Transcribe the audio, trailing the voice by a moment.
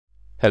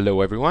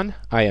Hello, everyone.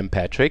 I am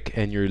Patrick,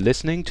 and you're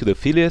listening to the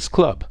Phileas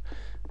Club.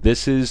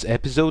 This is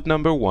episode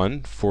number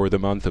 1 for the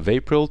month of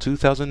April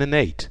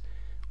 2008.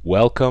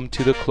 Welcome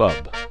to the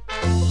club.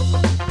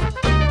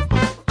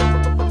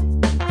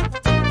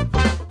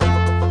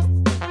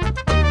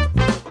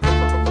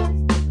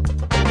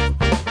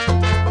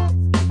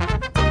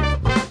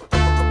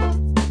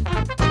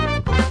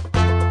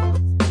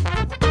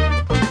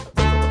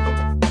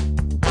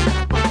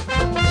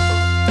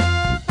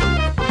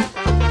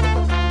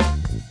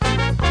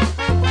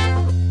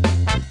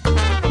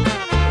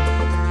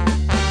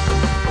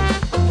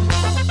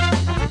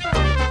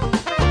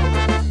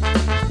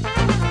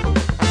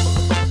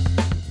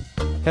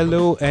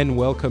 Hello and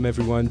welcome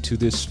everyone to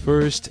this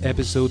first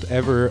episode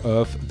ever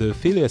of the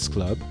Phileas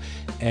Club.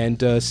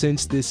 And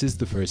since this is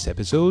the first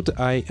episode,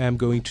 I am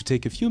going to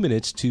take a few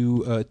minutes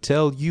to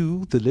tell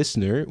you, the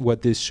listener,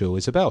 what this show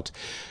is about.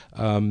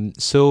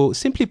 So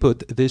simply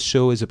put, this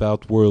show is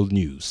about world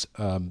news.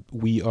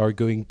 We are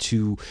going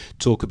to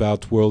talk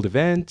about world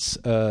events,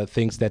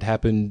 things that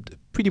happened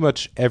pretty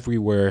much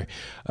everywhere.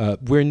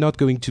 We're not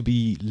going to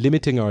be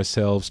limiting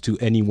ourselves to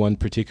any one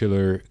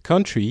particular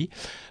country,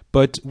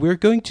 but we're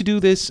going to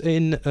do this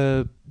in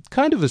a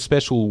kind of a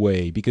special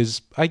way,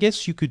 because I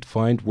guess you could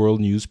find world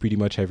news pretty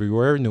much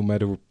everywhere, no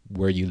matter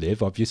where you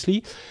live,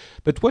 obviously.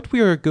 But what we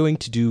are going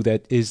to do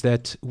is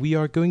that we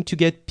are going to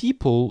get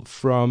people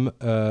from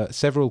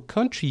several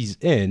countries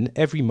in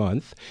every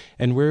month,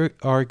 and we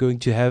are going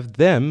to have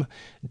them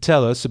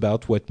tell us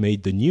about what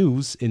made the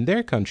news in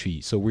their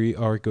country. So we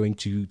are going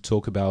to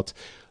talk about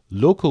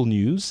local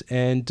news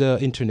and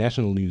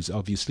international news,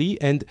 obviously.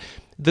 And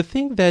the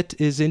thing that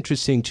is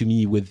interesting to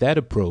me with that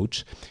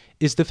approach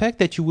is the fact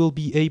that you will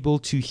be able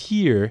to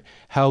hear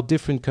how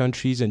different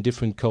countries and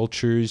different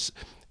cultures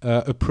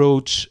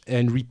approach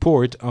and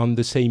report on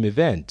the same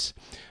event.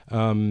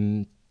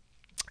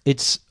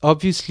 It's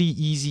obviously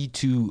easy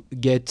to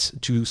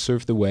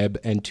surf the web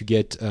and to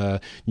get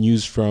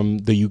news from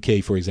the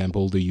UK, for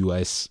example, the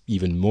US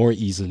even more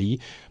easily.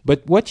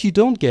 But what you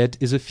don't get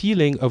is a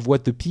feeling of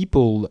what the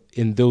people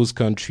in those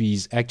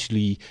countries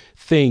actually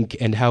think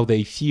and how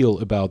they feel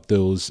about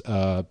those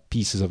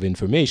pieces of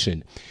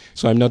information.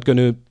 So I'm not going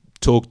to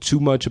talk too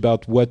much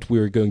about what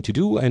we're going to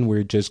do, and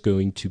we're just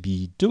going to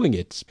be doing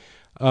it.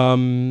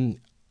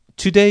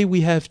 Today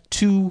we have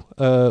two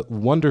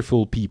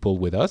wonderful people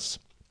with us.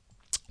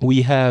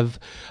 We have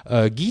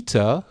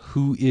Gita,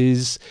 who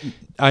is,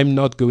 I'm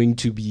not going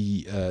to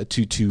be,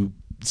 to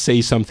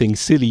say something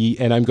silly,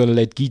 and I'm going to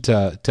let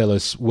Gita tell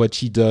us what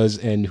she does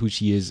and who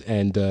she is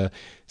and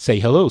say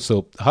hello.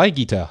 So, hi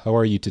Gita, how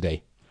are you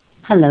today?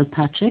 Hello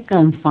Patrick,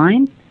 I'm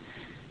fine.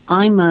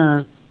 I'm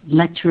a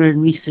lecturer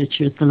and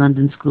researcher at the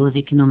London School of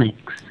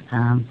Economics,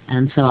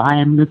 and so I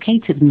am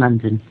located in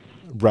London.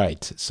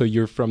 Right. So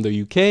you're from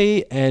the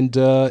UK, and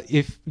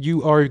if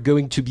you are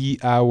going to be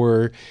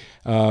our,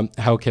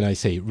 how can I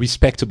say,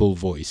 respectable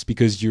voice,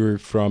 because you're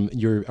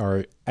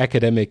our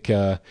academic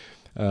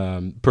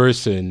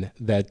person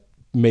that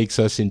makes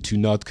us into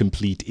not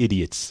complete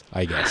idiots,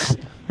 I guess.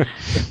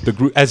 The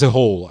group as a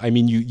whole. I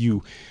mean,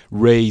 you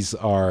raise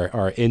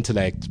our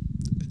intellect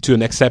to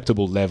an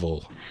acceptable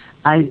level.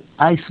 I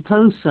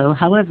suppose so.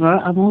 However,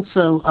 I'm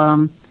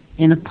also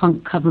in a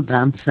punk cover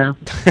band, so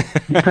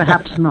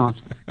perhaps not.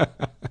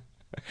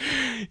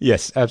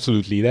 Yes,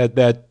 absolutely.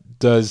 That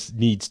does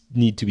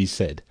need to be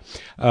said.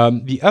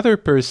 The other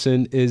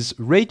person is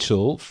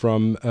Rachel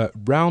from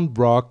Round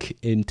Rock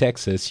in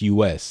Texas,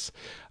 US.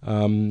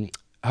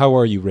 How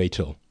are you,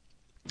 Rachel?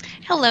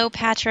 Hello,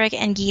 Patrick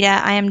and Gita.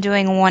 I am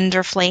doing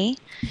wonderfully.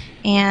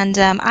 And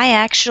I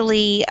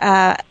actually,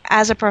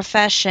 as a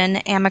profession,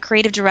 am a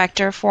creative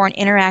director for an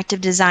interactive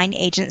design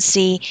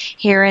agency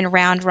here in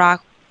Round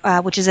Rock,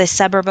 which is a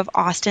suburb of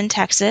Austin,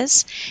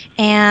 Texas.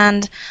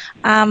 And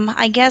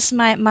I guess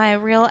my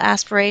real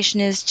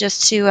aspiration is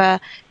just to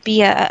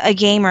be a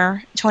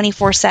gamer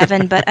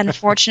 24/7, but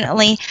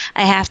unfortunately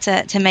I have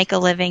to make a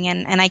living,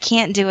 and I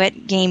can't do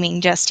it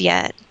gaming just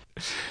yet.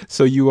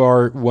 So you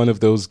are one of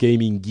those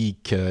gaming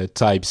geek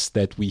types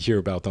that we hear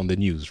about on the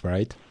news,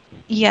 right?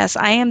 Yes,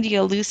 I am the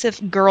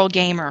elusive girl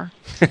gamer.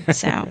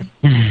 So...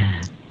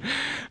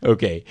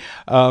 Okay.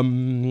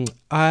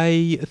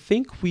 I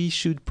think I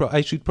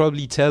should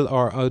probably tell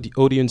our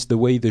audience the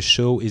way the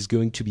show is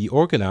going to be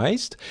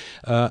organized,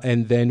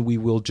 and then we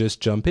will just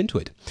jump into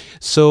it.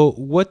 So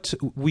what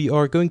we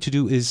are going to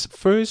do is,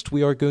 first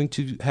we are going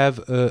to have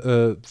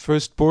a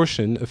first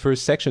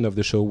section of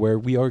the show where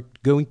we are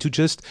going to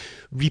just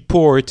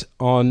report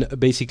on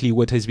basically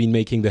what has been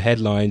making the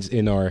headlines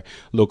in our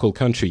local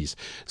countries.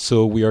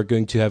 So we are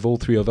going to have all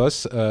three of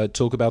us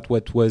talk about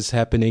what was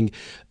happening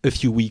a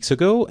few weeks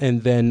ago,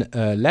 and then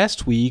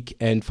last week,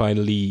 and finally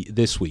finally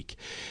this week.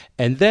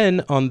 And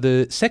then on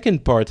the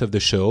second part of the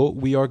show,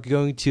 we are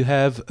going to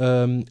have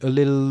a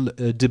little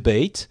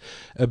debate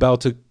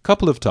about a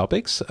couple of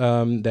topics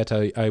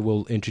that I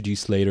will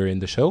introduce later in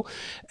the show.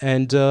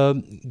 And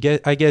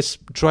I guess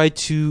try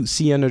to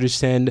see and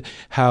understand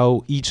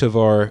how each of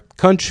our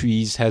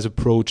countries has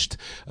approached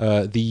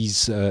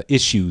these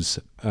issues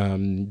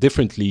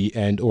differently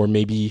and or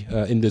maybe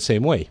in the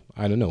same way.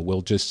 I don't know.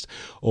 We'll just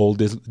all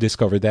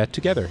discover that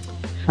together.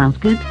 Sounds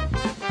good.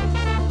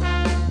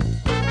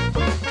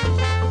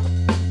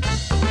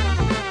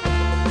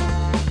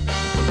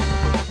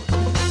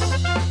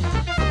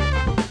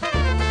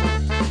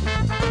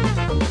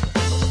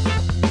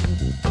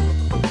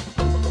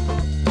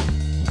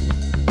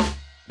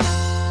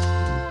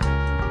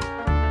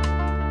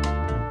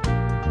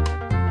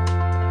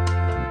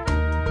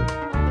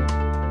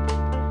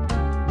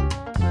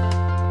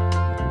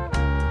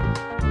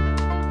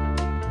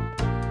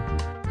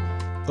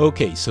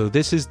 Okay, so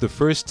this is the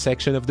first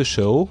section of the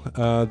show,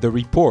 the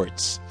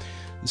reports.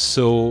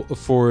 So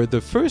for the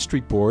first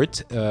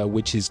report,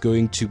 which is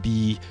going to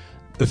be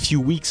a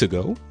few weeks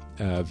ago,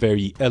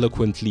 very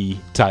eloquently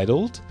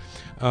titled,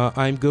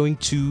 I'm going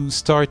to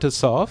start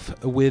us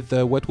off with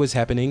what was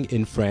happening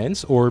in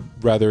France, or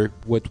rather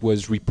what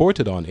was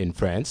reported on in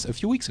France a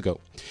few weeks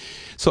ago.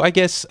 So I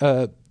guess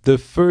the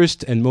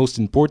first and most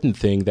important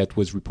thing that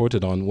was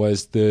reported on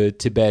was the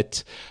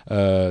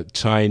Tibet-China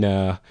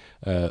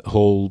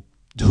whole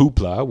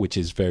hoopla, which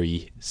is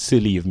very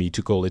silly of me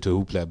to call it a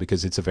hoopla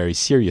because it's a very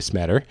serious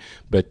matter,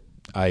 but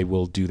I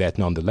will do that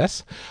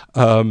nonetheless.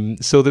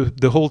 So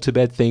the whole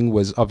Tibet thing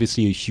was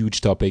obviously a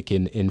huge topic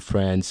in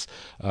France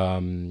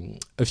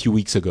a few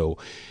weeks ago.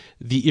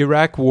 The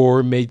Iraq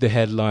war made the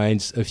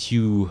headlines a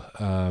few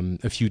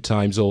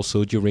times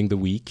also during the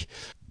week.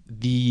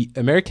 The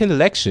American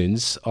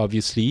elections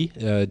obviously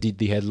did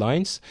the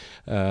headlines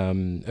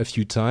a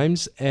few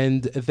times,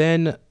 and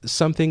then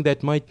something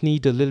that might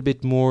need a little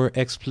bit more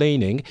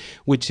explaining,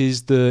 which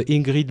is the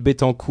Ingrid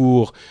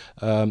Betancourt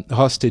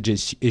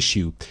hostage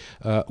issue.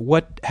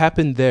 What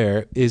happened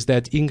there is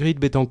that Ingrid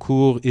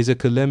Betancourt is a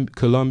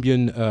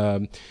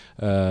Colombian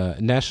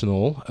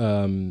national,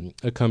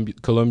 a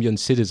Colombian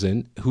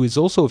citizen who is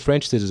also a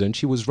French citizen.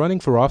 She was running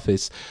for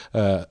office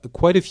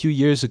quite a few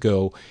years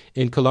ago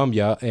in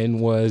Colombia and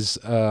was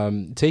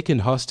taken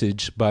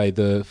hostage by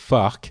the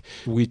FARC,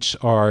 which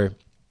are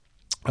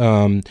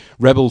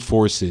rebel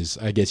forces,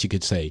 I guess you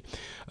could say.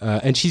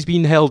 And she's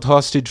been held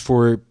hostage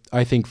for,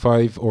 I think,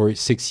 5 or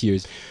 6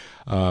 years.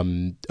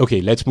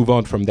 Okay, let's move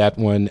on from that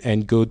one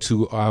and go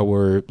to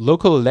our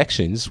local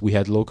elections. We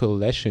had local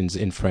elections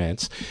in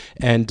France,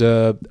 and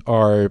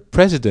our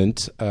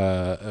president,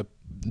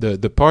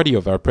 the party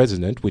of our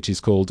president, which is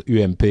called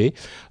UMP,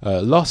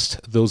 lost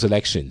those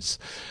elections.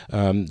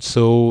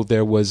 So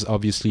there was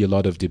obviously a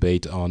lot of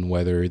debate on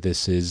whether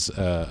this is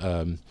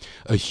a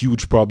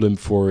huge problem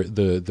for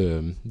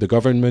the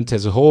government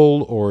as a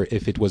whole, or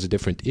if it was a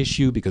different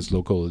issue, because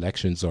local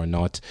elections are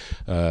not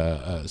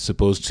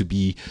supposed to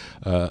be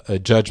a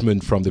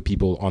judgment from the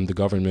people on the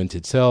government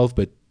itself,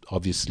 but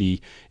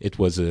obviously it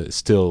was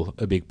still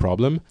a big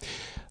problem.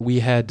 We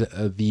had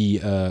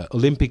the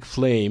Olympic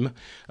flame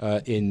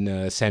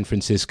in San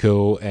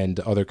Francisco and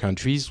other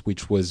countries,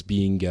 which was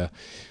being,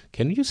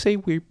 can you say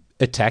we're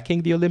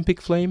attacking the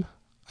Olympic flame?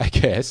 I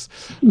guess.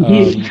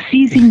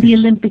 Seizing the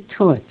Olympic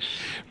torch.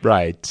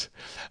 Right.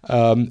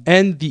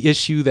 And the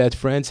issue that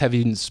France,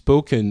 having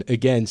spoken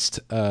against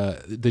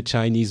the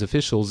Chinese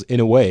officials in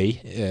a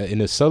way,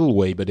 in a subtle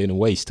way, but in a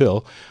way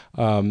still,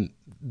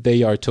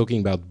 they are talking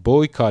about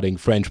boycotting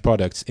French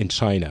products in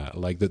China.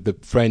 Like the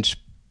French,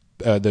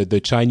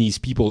 the Chinese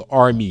People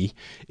Army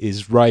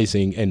is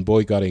rising and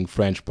boycotting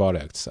French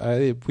products.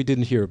 We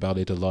didn't hear about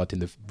it a lot in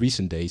the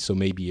recent days, so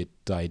maybe it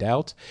died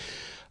out.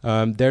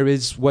 There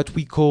is what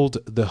we called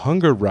the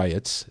hunger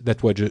riots.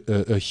 That was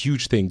a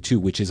huge thing too,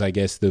 which is, I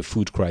guess, the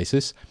food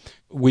crisis,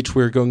 which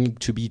we're going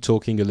to be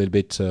talking a little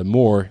bit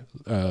more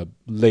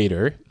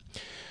later.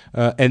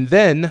 And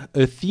then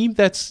a theme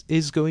that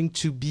is going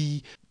to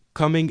be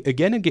coming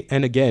again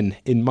and again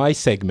in my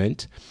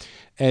segment,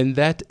 and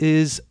that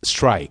is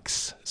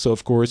strikes. So,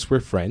 of course, we're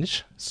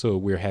French, so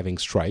we're having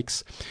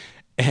strikes.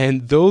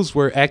 And those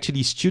were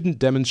actually student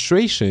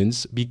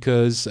demonstrations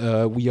because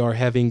we are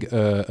having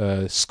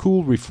a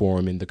school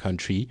reform in the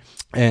country.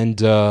 And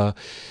the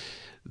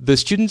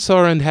students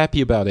are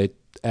unhappy about it,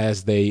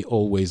 as they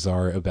always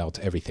are about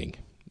everything.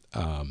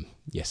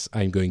 Yes,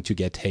 I'm going to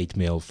get hate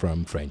mail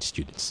from French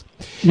students.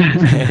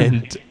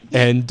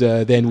 And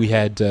then we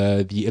had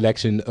the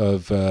election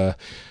of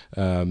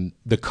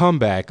the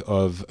comeback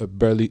of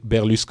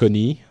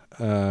Berlusconi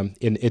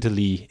in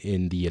Italy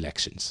in the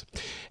elections.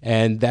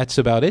 And that's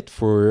about it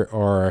for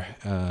our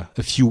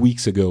a few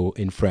weeks ago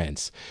in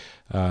France.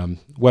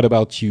 What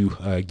about you,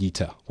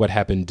 Gita? What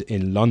happened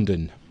in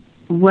London?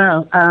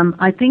 Well,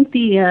 I think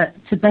the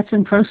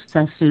Tibetan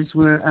protesters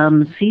were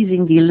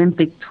seizing the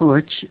Olympic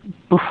torch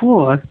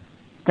before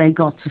they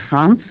got to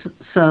France.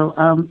 So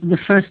the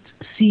first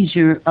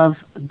seizure of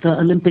the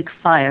Olympic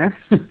fire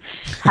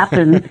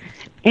happened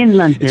in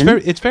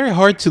London. It's very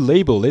hard to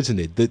label, isn't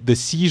it? The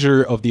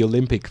seizure of the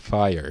Olympic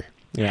fire.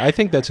 Yeah, I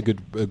think that's a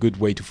good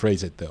way to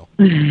phrase it, though.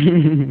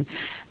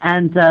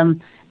 And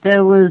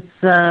there was,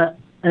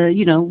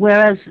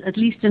 whereas at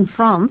least in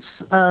France,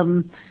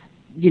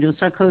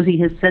 Sarkozy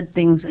has said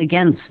things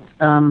against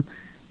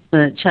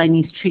the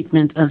Chinese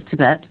treatment of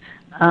Tibet.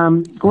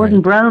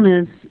 Gordon Brown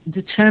is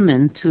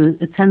determined to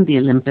attend the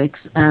Olympics,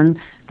 and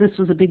this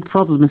was a big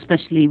problem,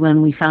 especially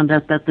when we found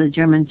out that the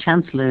German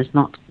Chancellor is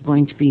not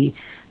going to be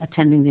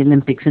attending the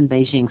Olympics in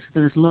Beijing. So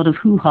there was a lot of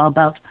hoo-ha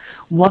about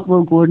what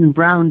will Gordon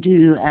Brown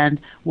do and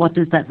what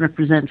does that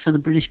represent for the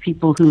British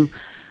people, who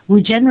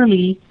were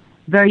generally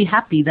very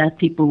happy that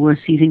people were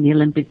seizing the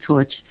Olympic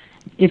torch,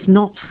 if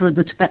not for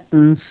the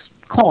Tibetans'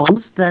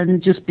 cause,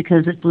 then just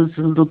because it was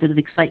a little bit of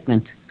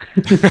excitement.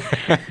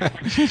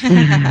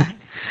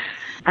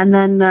 And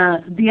then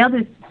the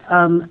other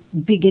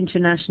big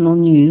international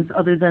news,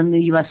 other than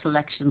the U.S.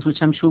 elections,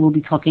 which I'm sure we'll be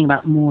talking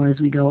about more as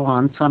we go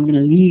on, so I'm going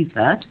to leave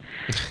that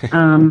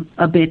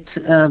a bit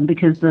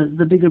because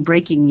the bigger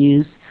breaking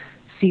news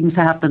seems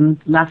to happen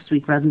last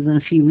week rather than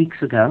a few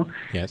weeks ago.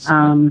 Yes.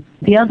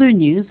 The other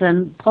news,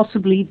 and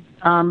possibly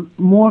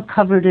more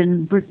covered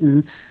in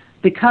Britain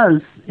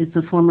because it's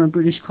a former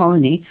British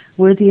colony,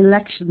 were the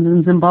elections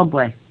in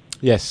Zimbabwe.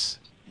 Yes.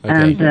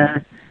 Okay.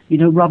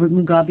 And Robert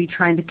Mugabe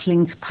trying to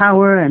cling to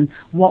power, and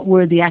what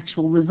were the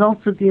actual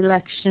results of the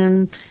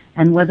election,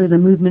 and whether the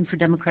movement for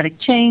democratic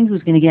change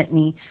was going to get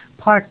any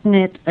part in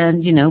it.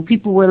 And,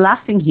 people were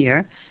laughing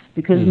here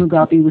because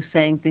Mugabe was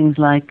saying things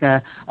like,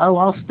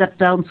 I'll step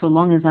down so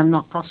long as I'm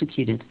not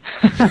prosecuted.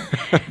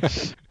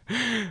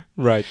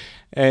 Right.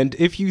 And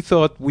if you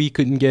thought we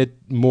couldn't get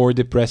more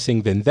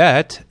depressing than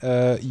that,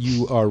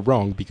 you are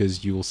wrong,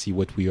 because you will see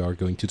what we are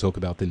going to talk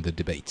about in the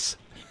debates.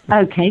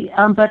 Okay,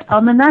 but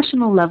on the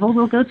national level,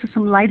 we'll go to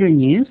some lighter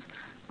news.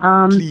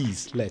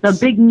 Please, let's. The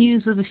big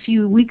news of a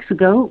few weeks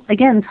ago,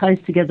 again, ties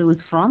together with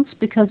France,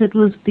 because it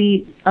was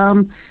the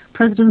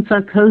President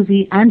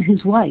Sarkozy and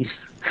his wife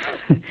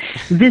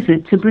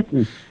visit to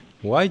Britain.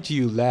 Why do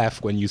you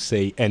laugh when you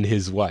say "and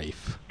his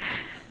wife"?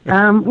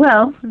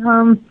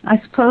 I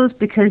suppose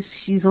because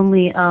she's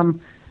only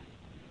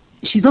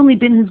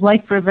been his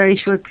wife for a very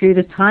short period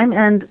of time,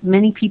 and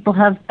many people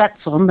have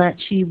bets on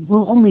that she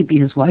will only be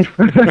his wife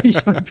for a very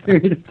short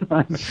period of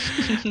time.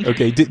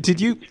 Okay, did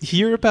you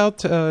hear about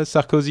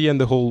Sarkozy and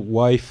the whole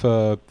wife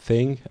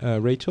thing,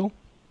 Rachel?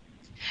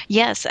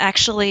 Yes,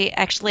 actually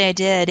I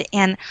did,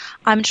 and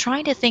I'm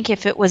trying to think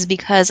if it was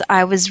because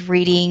I was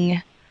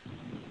reading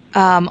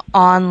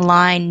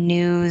online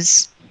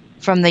news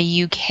from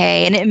the UK,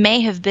 and it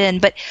may have been,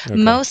 but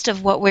most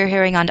of what we're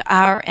hearing on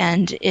our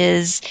end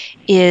is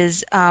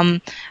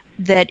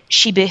that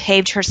she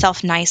behaved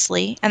herself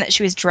nicely, and that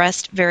she was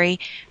dressed very,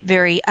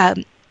 very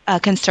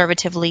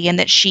conservatively, and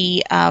that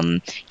she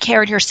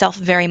carried herself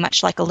very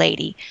much like a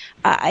lady.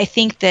 I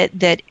think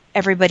that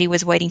everybody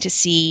was waiting to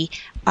see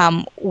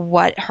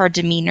what her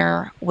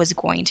demeanor was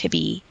going to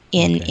be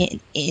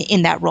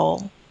in that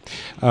role.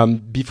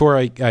 Before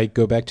I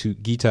go back to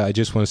Gita, I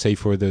just want to say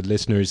for the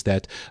listeners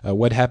that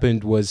what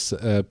happened was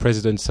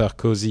President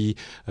Sarkozy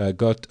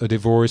got a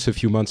divorce a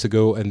few months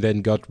ago and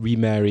then got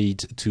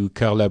remarried to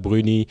Carla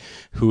Bruni,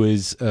 who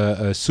is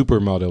a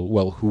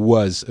supermodel, who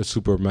was a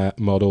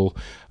supermodel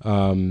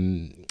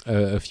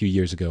a few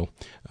years ago.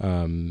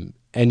 And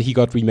he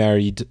got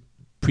remarried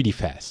pretty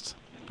fast,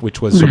 which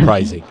was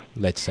surprising,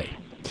 let's say.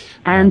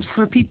 And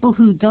for people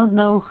who don't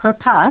know her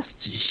past,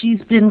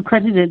 she's been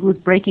credited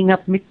with breaking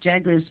up Mick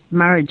Jagger's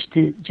marriage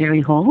to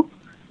Jerry Hall,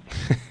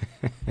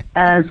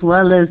 as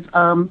well as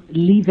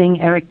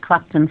leaving Eric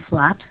Clapton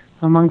flat,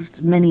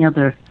 amongst many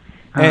other.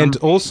 And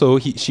also,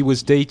 she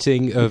was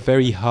dating a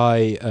very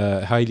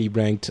highly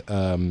ranked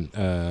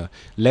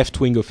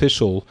left-wing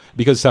official,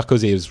 because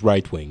Sarkozy is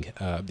right-wing.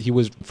 He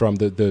was from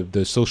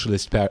the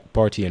Socialist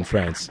Party in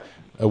France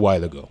a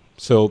while ago.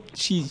 So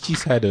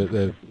she's had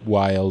a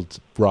wild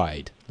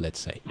ride, let's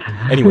say.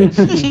 Anyway,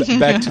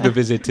 back to the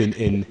visit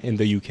in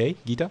the UK,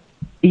 Gita?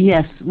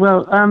 Yes,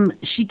 well,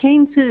 she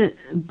came to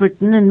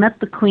Britain and met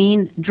the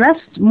Queen,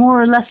 dressed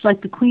more or less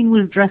like the Queen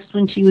was dressed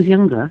when she was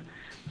younger,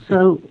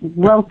 so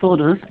well thought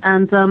of.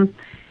 And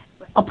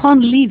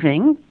upon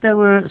leaving, there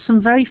were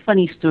some very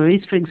funny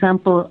stories. For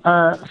example,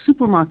 a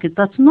supermarket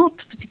that's not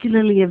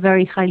particularly a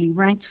very highly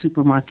ranked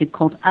supermarket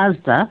called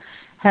Asda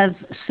have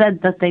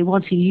said that they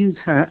want to use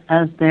her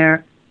as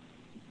their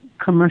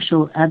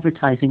commercial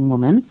advertising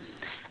woman.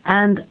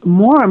 And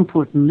more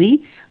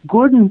importantly,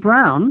 Gordon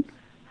Brown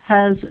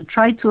has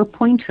tried to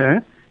appoint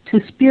her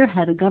to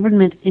spearhead a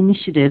government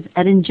initiative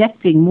at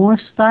injecting more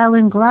style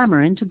and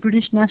glamour into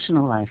British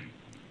national life.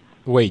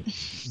 Wait,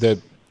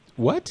 the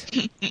what?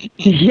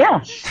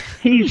 Yeah,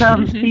 he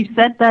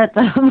said that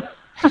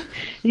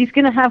he's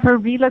going to have her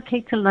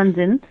relocate to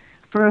London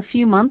for a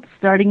few months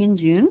starting in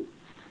June.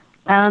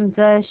 And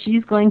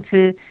she's going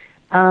to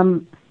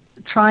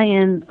try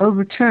and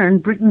overturn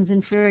Britain's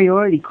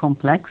inferiority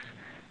complex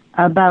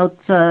about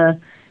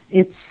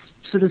its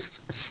sort of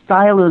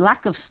style or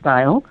lack of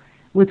style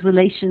with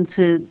relation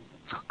to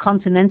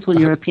continental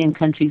European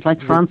countries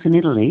like France and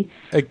Italy,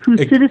 whose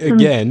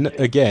citizens...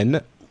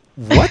 Again,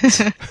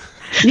 what?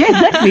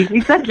 Yeah,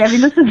 exactly. I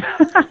mean, this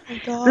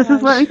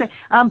is what we say.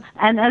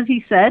 And as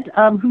he said,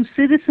 whose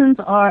citizens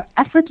are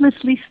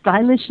effortlessly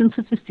stylish and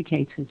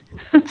sophisticated.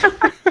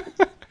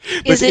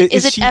 Is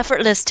it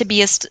effortless to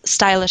be as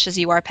stylish as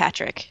you are,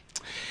 Patrick?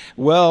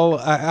 Well,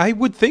 I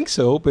would think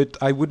so, but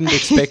I wouldn't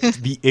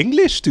expect the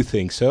English to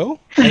think so.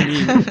 I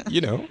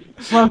mean,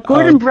 Well,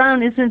 Gordon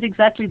Brown isn't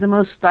exactly the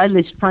most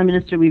stylish prime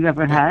minister we've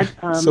ever had.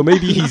 So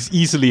maybe he's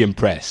easily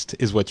impressed,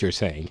 is what you're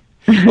saying.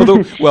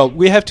 Although, well,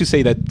 we have to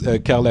say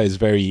that Carla is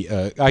very,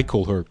 I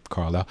call her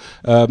Carla,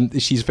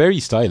 she's very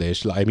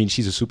stylish. I mean,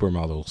 she's a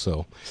supermodel,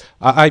 so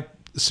I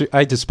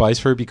despise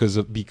her because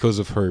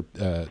of her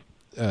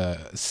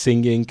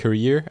singing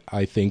career.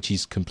 I think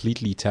she's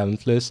completely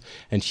talentless,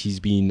 and she's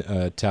been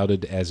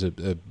touted as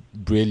a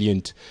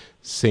brilliant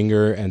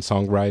singer and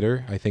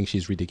songwriter. I think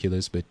she's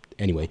ridiculous, but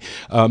anyway.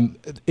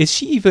 Is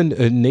she even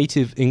a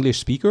native English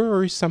speaker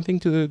or something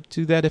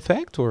to that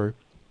effect, or...?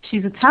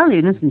 She's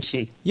Italian, isn't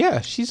she? Yeah,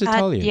 she's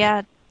Italian.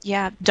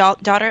 Yeah.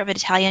 Daughter of an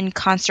Italian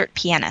concert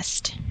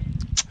pianist.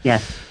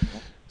 Yes.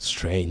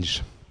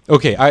 Strange.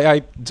 Okay, I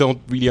don't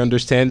really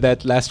understand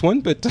that last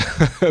one, but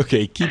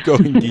okay, keep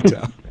going,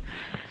 Gita.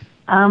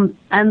 And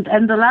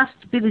the last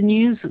bit of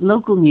news,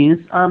 local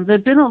news,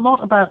 there's been a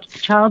lot about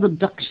child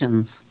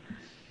abductions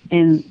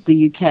in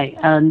the UK.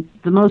 And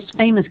the most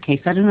famous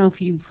case, I don't know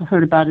if you've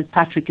heard about it,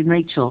 Patrick and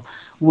Rachel,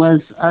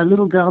 was a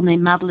little girl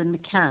named Madeleine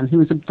McCann who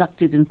was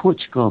abducted in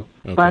Portugal.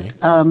 Okay. But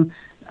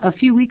a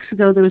few weeks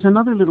ago, there was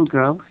another little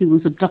girl who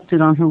was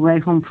abducted on her way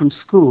home from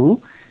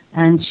school,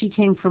 and she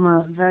came from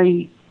a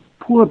very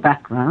poor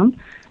background.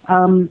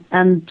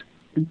 And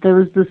there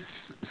was this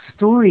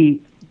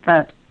story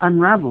that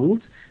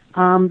unraveled.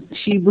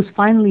 She was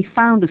finally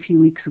found a few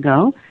weeks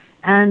ago,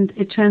 and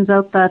it turns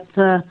out that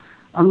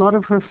a lot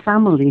of her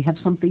family have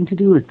something to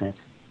do with it.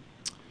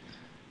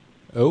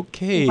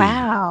 Okay.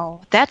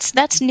 Wow,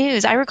 that's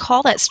news. I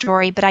recall that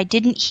story, but I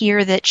didn't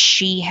hear that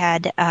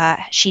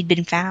she'd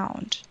been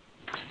found.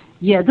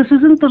 Yeah, this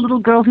isn't the little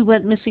girl who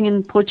went missing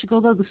in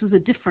Portugal, though. This is a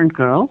different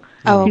girl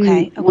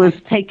who was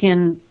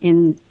taken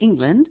in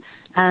England.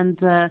 And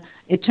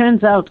it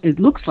turns out, it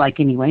looks like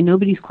anyway,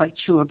 nobody's quite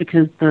sure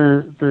because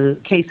the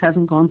case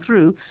hasn't gone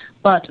through,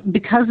 but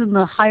because in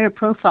the higher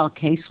profile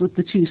case with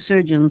the two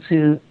surgeons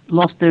who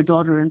lost their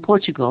daughter in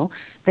Portugal,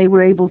 they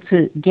were able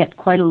to get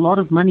quite a lot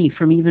of money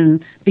from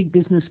even big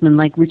businessmen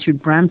like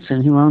Richard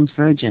Branson, who owns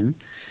Virgin,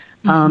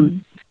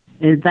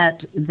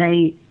 that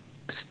they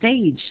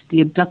staged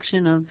the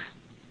abduction of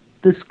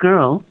this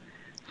girl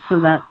so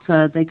that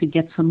they could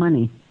get some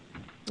money.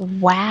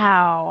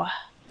 Wow.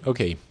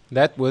 Okay.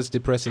 That was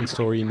depressing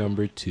story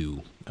number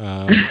 2.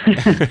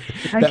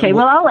 Okay,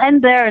 well, I'll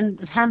end there and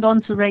hand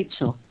on to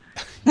Rachel.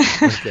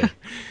 Okay.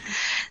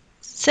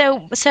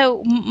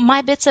 So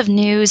my bits of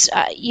news,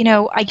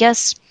 I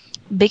guess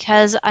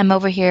because I'm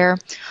over here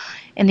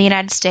in the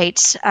United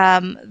States,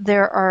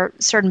 there are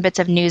certain bits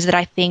of news that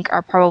I think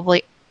are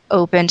probably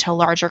open to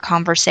larger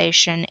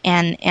conversation,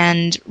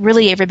 and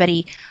really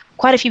everybody,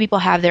 quite a few people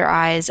have their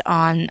eyes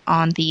on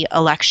the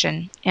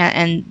election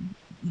and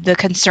the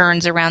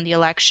concerns around the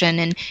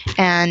election,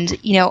 and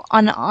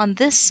on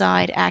this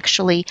side,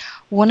 actually,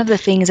 one of the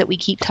things that we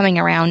keep coming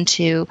around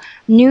to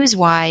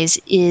news-wise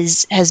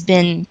has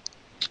been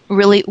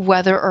really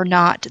whether or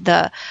not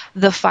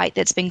the fight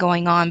that's been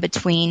going on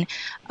between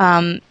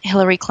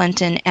Hillary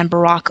Clinton and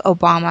Barack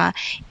Obama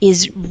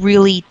is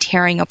really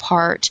tearing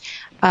apart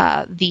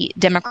the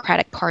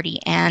Democratic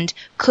Party and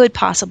could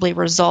possibly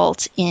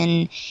result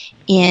in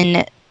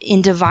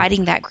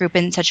dividing that group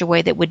in such a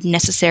way that would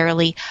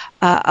necessarily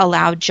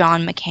allow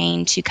John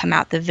McCain to come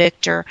out the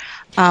victor,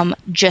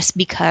 just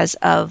because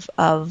of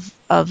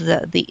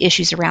the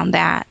issues around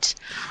that.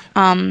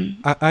 I'm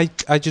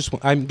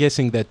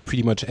guessing that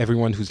pretty much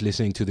everyone who's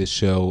listening to this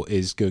show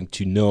is going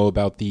to know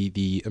about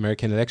the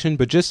American election,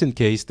 but just in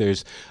case,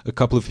 there's a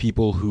couple of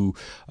people who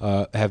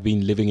have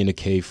been living in a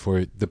cave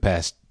for the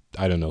past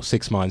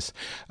 6 months,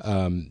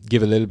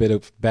 give a little bit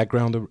of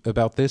background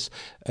about this,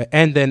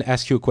 and then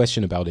ask you a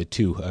question about it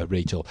too,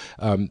 Rachel.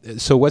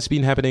 So what's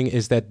been happening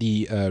is that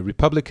the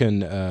Republican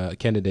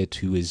candidate,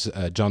 who is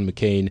John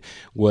McCain,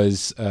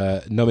 was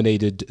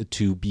nominated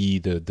to be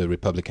the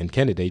Republican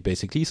candidate,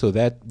 basically, so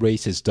that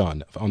race is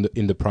done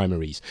in the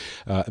primaries.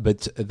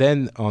 But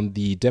then on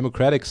the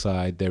Democratic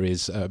side, there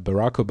is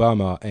Barack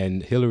Obama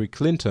and Hillary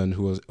Clinton,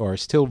 who are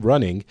still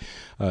running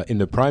in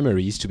the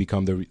primaries to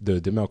become the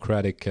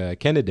Democratic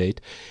candidate.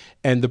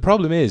 And the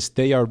problem is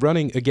they are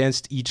running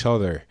against each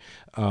other.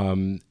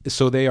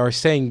 So they are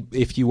saying,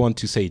 if you want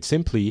to say it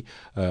simply,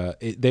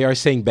 they are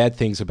saying bad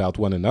things about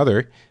one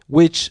another,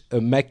 which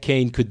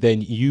McCain could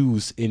then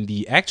use in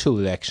the actual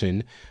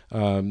election,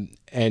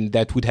 and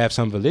that would have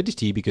some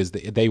validity because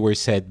they were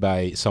said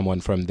by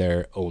someone from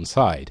their own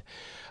side.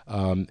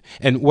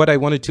 And what I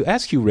wanted to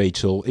ask you,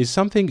 Rachel, is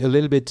something a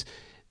little bit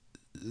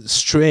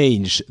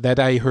strange that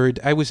I heard.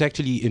 I was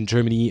actually in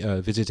Germany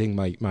visiting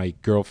my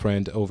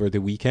girlfriend over the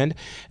weekend,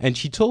 and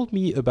she told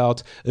me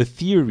about a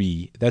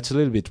theory that's a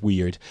little bit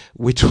weird,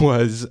 which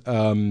was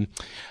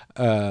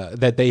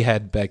that they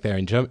had back there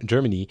in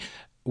Germany,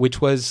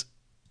 which was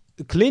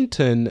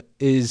Clinton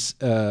is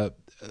a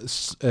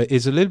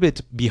little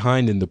bit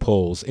behind in the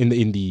polls in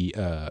the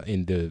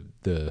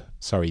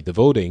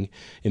voting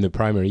in the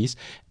primaries,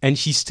 and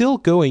she's still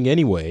going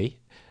anyway.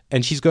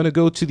 And she's going to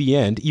go to the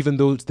end, even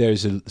though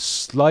there's a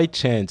slight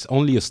chance,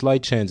 only a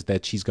slight chance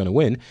that she's going to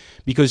win,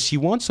 because she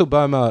wants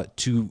Obama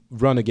to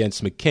run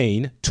against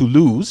McCain to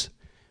lose,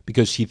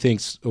 because she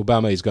thinks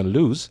Obama is going to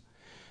lose,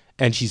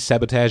 and she's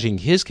sabotaging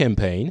his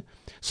campaign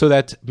so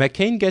that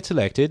McCain gets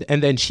elected,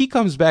 and then she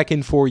comes back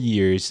in 4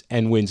 years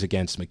and wins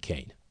against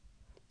McCain.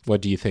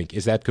 What do you think?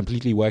 Is that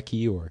completely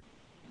wacky, or?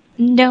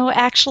 No,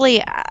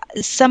 actually,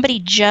 somebody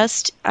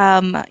just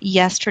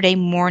yesterday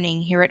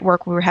morning here at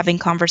work, we were having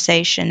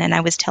conversation, and I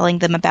was telling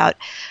them about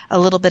a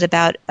little bit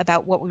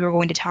about what we were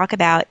going to talk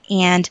about,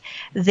 and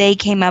they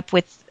came up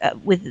with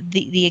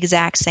the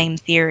exact same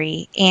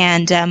theory,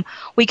 and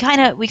we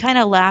kind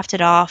of laughed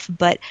it off,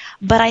 but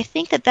I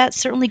think that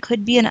certainly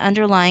could be an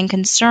underlying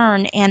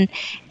concern,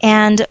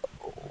 and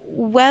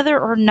whether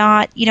or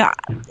not,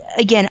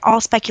 again,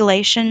 all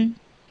speculation.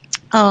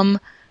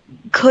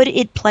 Could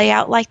it play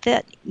out like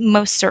that?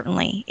 Most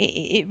certainly,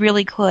 it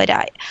really could.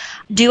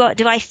 Do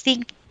I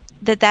think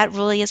that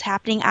really is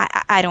happening?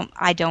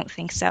 I don't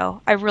think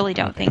so. I really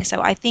don't think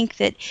so. I think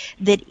that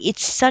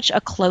it's such a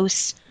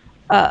close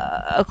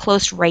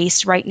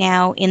race right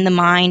now in the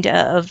mind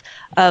of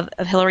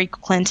Hillary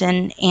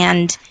Clinton,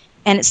 and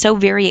it's so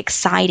very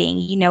exciting.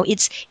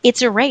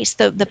 It's a race.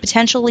 The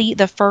potentially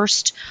the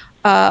first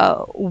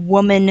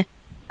woman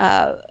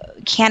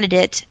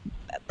candidate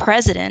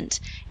president.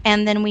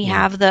 And then we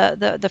have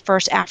the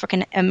first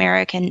African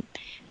American,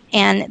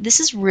 and this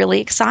is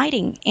really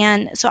exciting.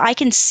 And so I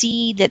can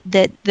see that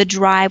the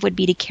drive would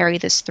be to carry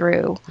this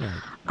through.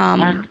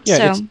 And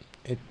there's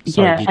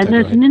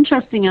an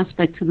interesting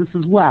aspect to this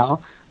as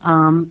well.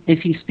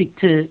 If you speak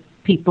to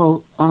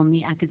people on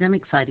the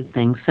academic side of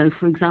things. So,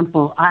 for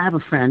example, I have a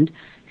friend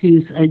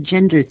who's a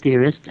gender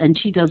theorist, and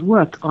she does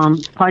work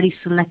on party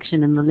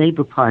selection in the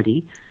Labour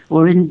Party,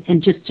 or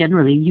in just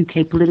generally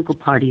UK political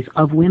parties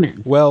of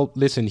women. Well,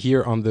 listen,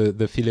 here on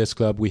the Phileas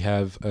Club, we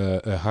have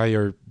a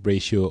higher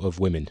ratio of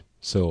women.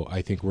 So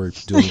I think we're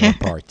doing our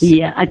parts.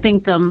 Yeah, I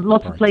think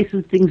lots of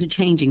places things are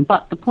changing.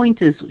 But the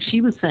point is,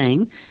 she was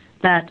saying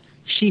that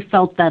she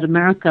felt that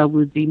America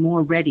would be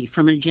more ready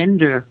from a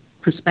gender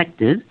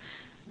perspective.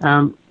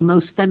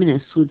 Most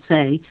feminists would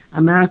say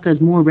America is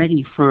more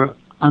ready for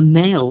a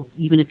male,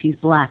 even if he's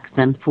black,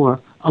 than for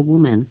a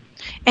woman.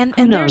 And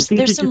these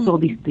are just all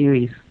these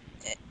theories.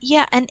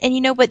 Yeah, and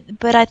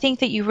but I think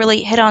that you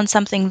really hit on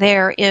something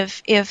there.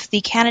 If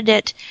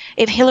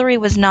Hillary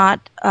was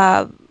not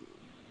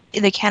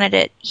the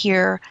candidate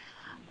here,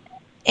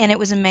 and it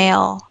was a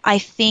male, I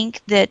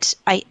think that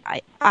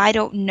I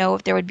don't know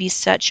if there would be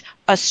such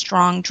a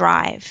strong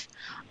drive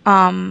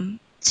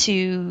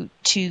to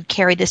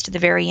carry this to the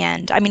very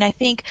end. I mean, I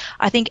think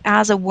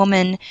as a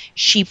woman,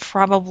 she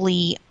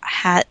probably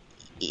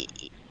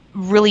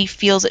really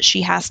feels that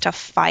she has to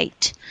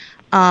fight.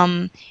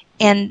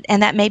 And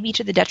that may be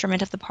to the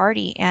detriment of the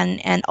party,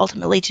 and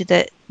ultimately to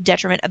the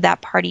detriment of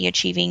that party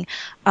achieving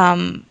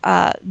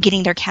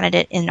getting their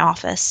candidate in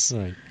office.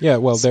 Right. Yeah.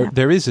 Well,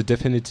 there is a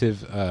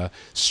definitive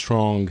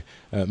strong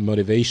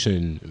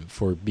motivation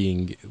for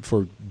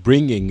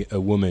bringing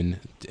a woman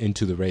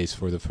into the race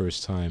for the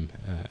first time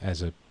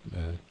as a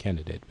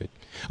candidate. But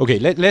okay,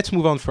 let's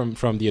move on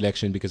from the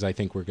election, because I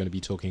think we're going to be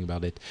talking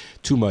about it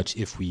too much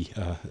if we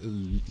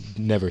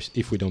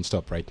don't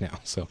stop right now.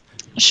 So.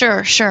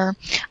 Sure.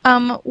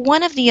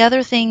 One of the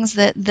other things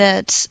that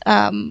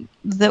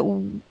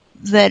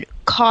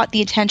caught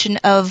the attention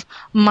of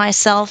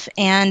myself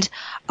and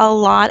a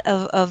lot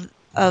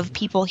of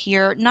people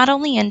here, not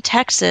only in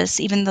Texas,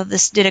 even though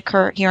this did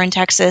occur here in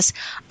Texas,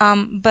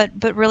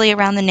 but really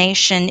around the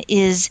nation,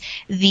 is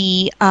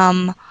the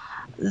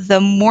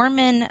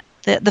Mormon.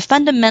 The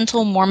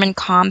fundamental Mormon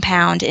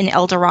compound in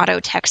El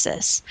Dorado,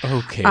 Texas.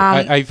 Okay,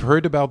 I've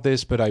heard about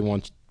this, but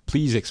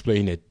please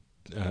explain it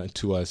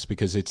to us,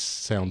 because it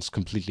sounds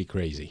completely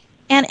crazy.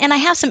 And I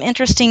have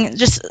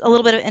just a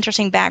little bit of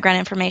interesting background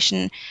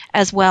information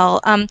as well.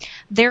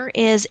 There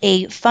is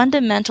a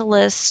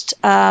fundamentalist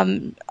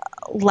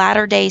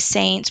Latter-day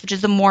Saints, which is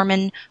the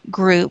Mormon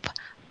group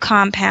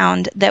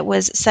compound that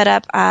was set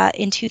up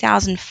in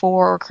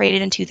 2004 or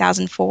created in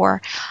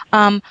 2004.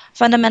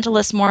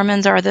 Fundamentalist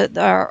Mormons are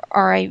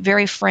a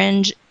very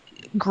fringe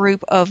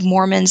group of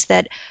Mormons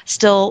that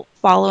still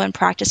follow and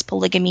practice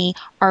polygamy,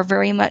 are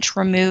very much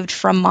removed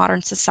from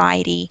modern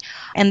society.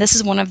 And this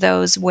is one of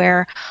those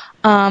where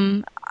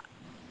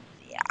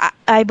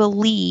I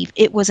believe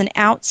it was an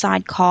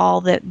outside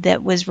call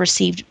that was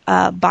received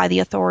by the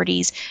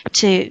authorities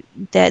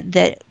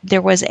that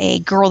there was a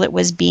girl that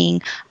was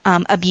being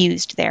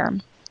abused there.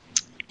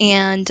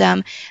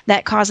 And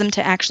that caused them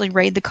to actually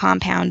raid the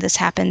compound. This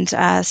happened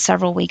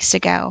several weeks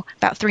ago,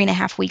 about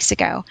 3.5 weeks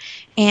ago.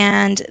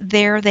 And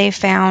there they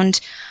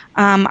found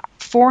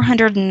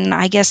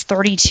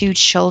 432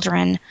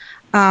 children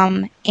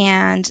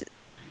and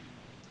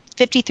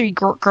 53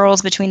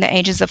 girls between the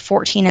ages of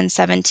 14 and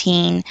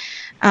 17.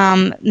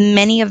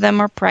 Many of them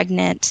are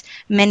pregnant.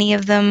 Many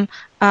of them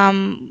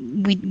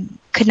we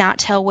could not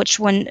tell which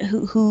one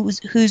who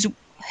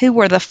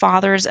were the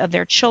fathers of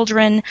their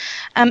children.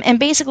 And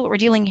basically, what we're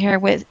dealing here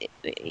with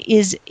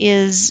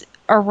is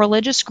a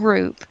religious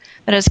group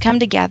that has come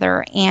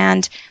together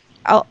and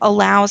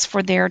allows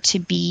for there to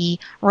be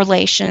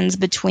relations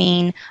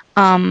between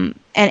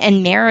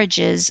and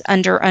marriages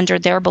under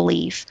their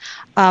belief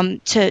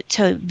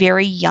to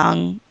very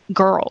young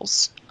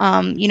girls,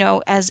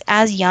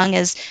 as young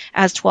as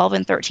 12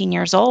 and 13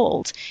 years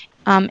old.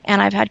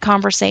 And I've had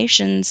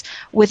conversations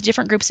with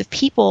different groups of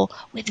people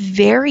with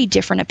very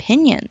different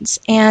opinions,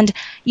 and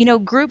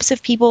groups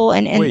of people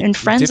and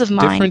friends of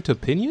mine. Different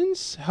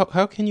opinions?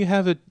 How can you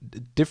have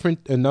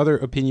another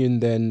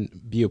opinion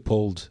than be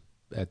appalled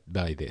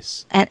by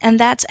this? And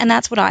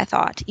that's what I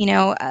thought.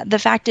 The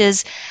fact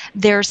is,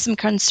 there's some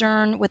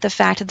concern with the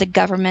fact that the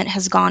government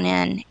has gone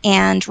in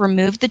and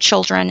removed the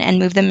children and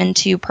moved them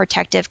into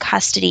protective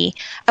custody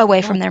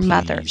away from their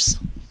mothers.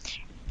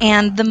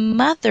 And the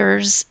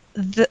mothers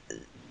this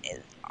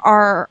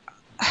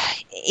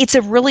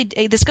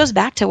goes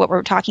back to what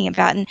we're talking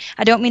about, and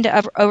I don't mean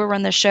to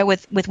overrun the show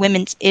with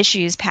women's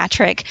issues,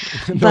 Patrick.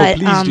 No, but,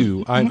 please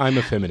do. I'm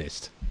a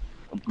feminist.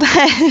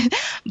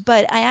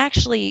 But I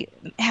actually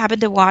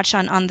happened to watch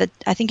on the,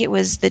 I think it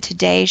was the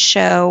Today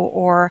Show,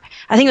 or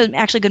I think it was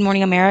actually Good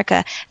Morning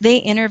America. They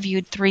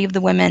interviewed 3 of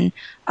the women,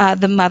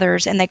 the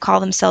mothers, and they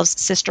call themselves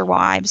sister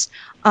wives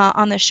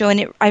on the show.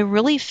 And I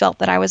really felt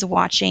that I was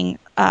watching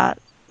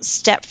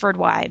Stepford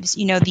Wives,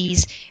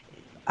 these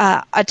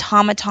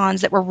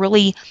automatons that were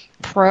really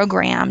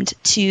programmed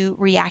to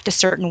react a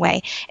certain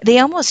way. They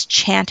almost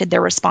chanted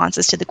their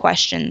responses to the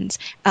questions.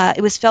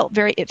 It felt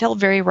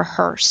very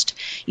rehearsed,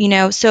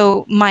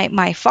 So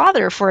my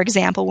father, for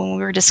example, when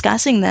we were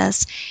discussing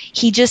this,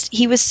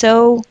 he was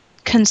so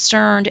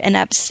concerned and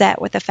upset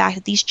with the fact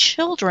that these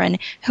children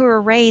who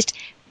were raised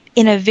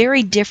in a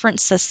very different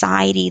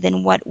society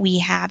than what we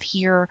have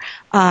here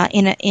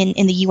in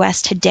the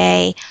U.S.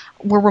 today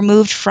were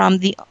removed from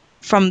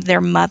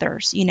their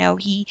mothers.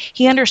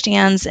 He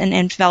understands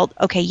and felt,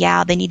 okay,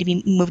 yeah, they need to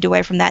be moved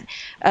away from that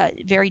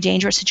very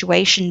dangerous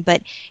situation,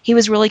 but he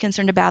was really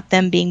concerned about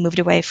them being moved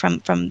away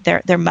from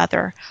their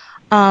mother.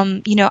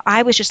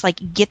 I was just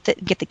like, get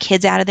the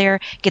kids out of there,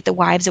 get the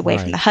wives away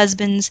from the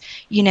husbands,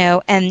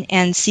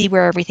 and see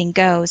where everything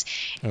goes.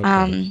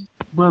 Okay.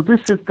 Well,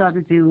 this has got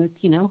to do with,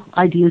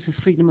 ideas of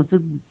freedom of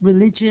the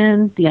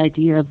religion, the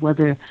idea of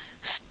whether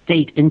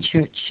state and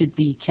church should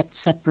be kept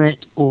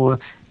separate, or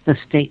the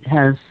state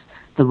has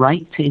the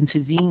right to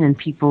intervene in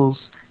people's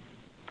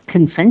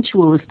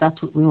consensual, if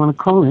that's what we want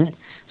to call it,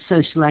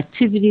 social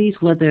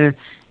activities, whether,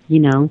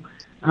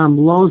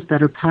 laws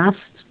that are passed,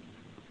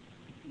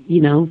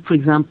 for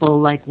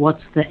example, like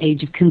what's the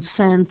age of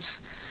consent,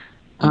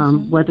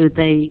 whether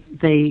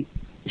they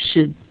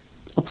should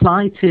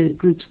apply to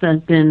groups that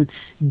have been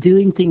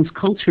doing things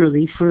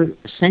culturally for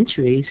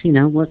centuries.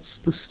 What's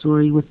the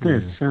story with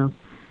this? So,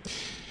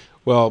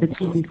 well,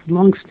 it's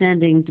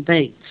long-standing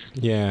debates.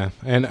 Yeah,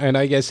 and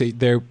I guess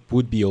there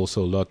would be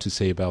also a lot to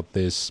say about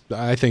this.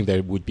 I think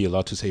there would be a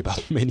lot to say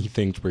about many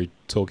things we're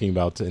talking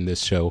about in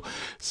this show.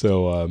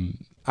 So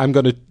I'm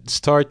going to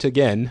start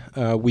again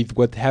with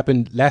what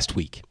happened last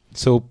week.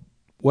 So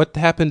what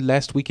happened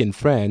last week in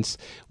France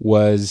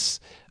was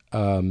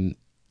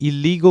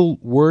illegal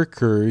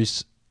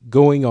workers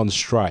going on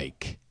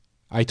strike.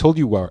 I told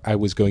you I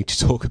was going to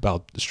talk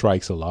about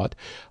strikes a lot,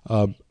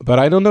 but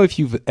I don't know if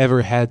you've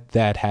ever had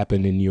that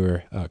happen in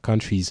your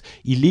countries.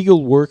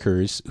 Illegal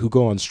workers who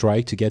go on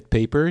strike to get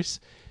papers.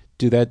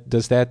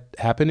 Does that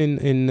happen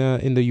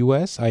in the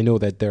U.S.? I know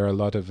that there are a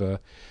lot of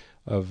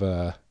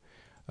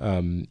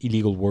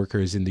illegal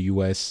workers in the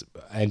U.S.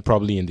 and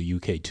probably in the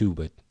U.K. too.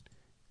 But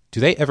do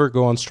they ever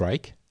go on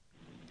strike?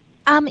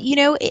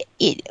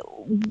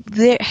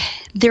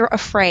 They're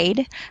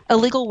afraid.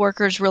 Illegal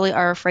workers really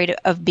are afraid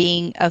of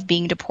being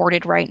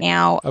deported right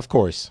now. Of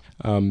course.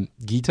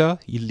 Gita,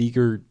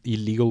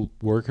 illegal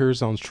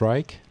workers on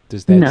strike?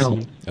 Does that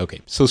No.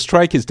 Okay, so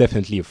strike is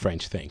definitely a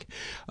French thing.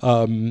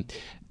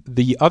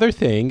 The other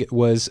thing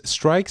was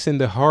strikes in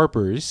the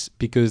harbors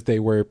because they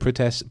were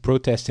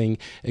protesting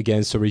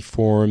against a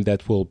reform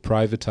that will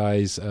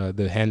privatize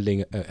the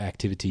handling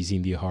activities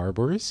in the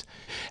harbors.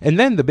 And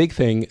then the big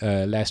thing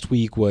last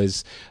week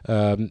was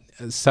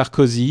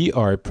Sarkozy,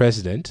 our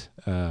president.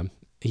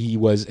 He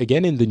was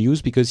again in the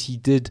news because he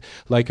did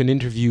like an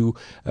interview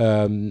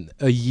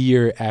a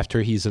year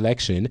after his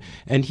election,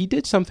 and he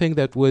did something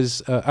that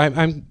was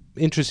I'm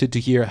interested to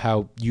hear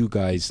how you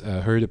guys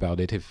heard about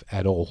it, if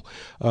at all.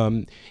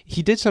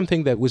 He did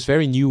something that was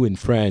very new in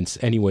France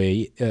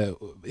anyway,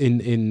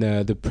 in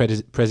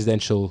the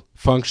presidential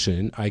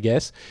function, I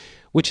guess,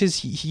 which is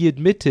he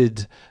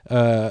admitted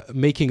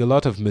making a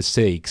lot of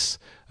mistakes,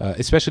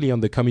 especially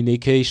on the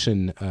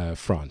communication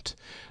front.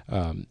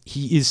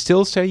 He is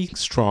still staying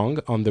strong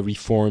on the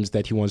reforms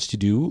that he wants to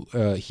do.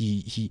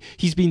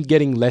 He's been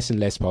getting less and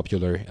less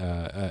popular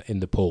in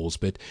the polls,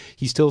 but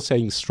he's still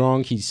staying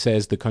strong. He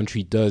says the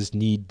country does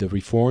need the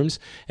reforms,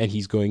 and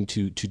he's going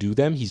to do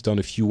them. He's done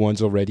a few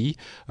ones already,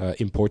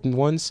 important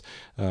ones,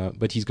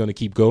 but he's going to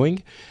keep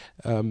going.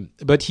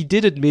 But he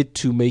did admit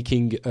to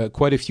making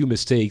quite a few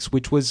mistakes,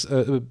 which was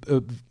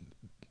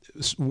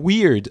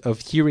weird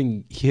of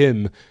hearing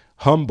him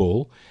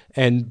humble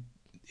and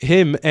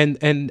him and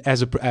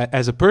as a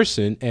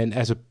person and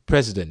as a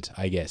president,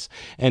 I guess.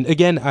 And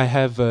again, I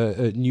have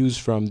news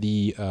from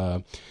the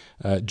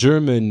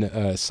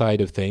German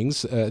side of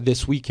things.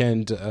 This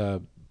weekend,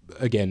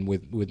 again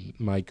with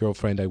my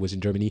girlfriend, I was in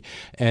Germany,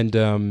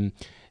 and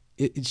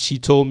she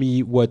told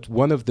me what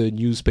one of the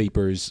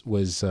newspapers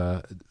was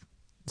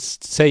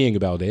saying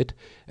about it,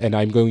 and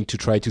I'm going to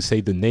try to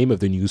say the name of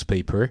the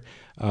newspaper.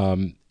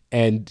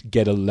 And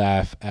get a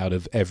laugh out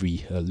of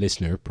every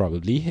listener,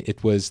 probably.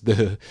 It was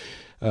the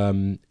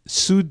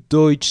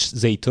Süddeutsche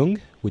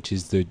Zeitung, which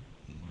is the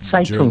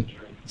Zeitung.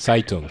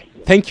 Zeitung.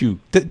 Thank you.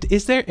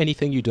 Is there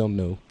anything you don't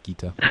know,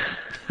 Gita?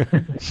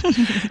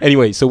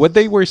 Anyway, so what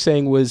they were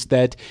saying was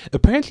that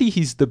apparently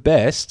he's the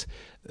best,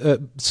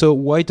 so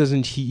why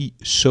doesn't he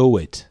show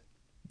it?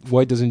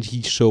 Why doesn't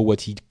he show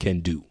what he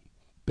can do,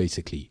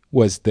 basically,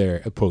 was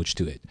their approach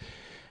to it.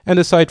 And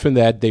aside from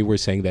that, they were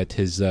saying that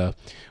his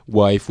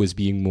wife was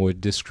being more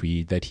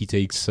discreet, that he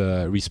takes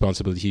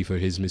responsibility for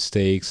his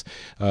mistakes.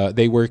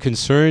 They were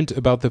concerned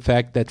about the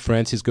fact that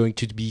France is going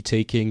to be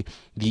taking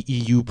the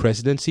EU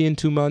presidency in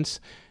 2 months.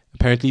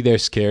 Apparently, they're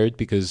scared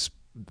because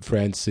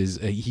France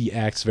he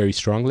acts very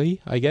strongly,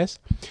 I guess,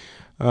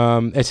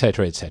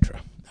 etc., etc.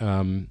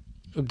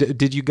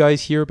 Did you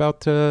guys hear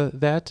about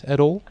that at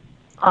all?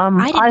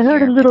 I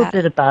heard a little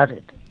bit about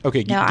it. Okay,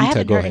 No, Gita, I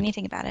haven't go heard ahead.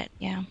 anything about it.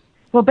 Yeah.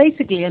 Well,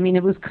 basically, I mean,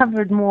 it was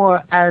covered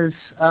more as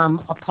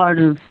a part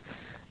of,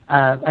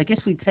 I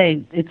guess we'd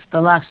say it's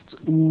the last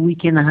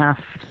week and a half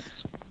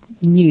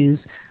news,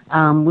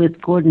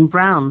 with Gordon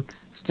Brown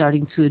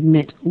starting to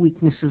admit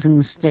weaknesses and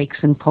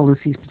mistakes in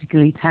policies,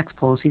 particularly tax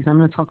policies. I'm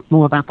going to talk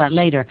more about that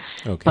later.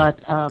 Okay.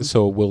 But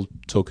so we'll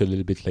talk a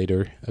little bit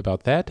later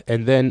about that,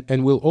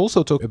 and we'll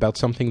also talk about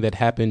something that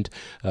happened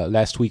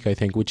last week, I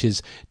think, which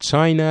is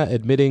China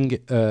admitting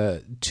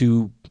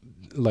to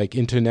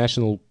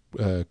international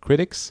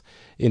critics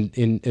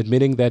in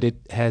admitting that it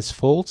has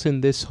faults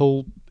in this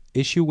whole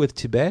issue with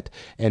Tibet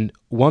and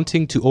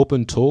wanting to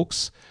open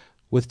talks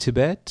with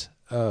Tibet.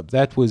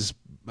 That was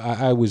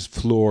I was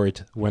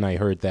floored when I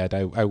heard that.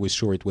 I was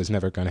sure it was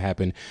never going to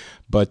happen.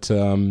 But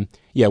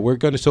we're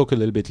going to talk a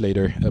little bit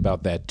later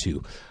about that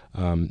too.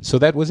 So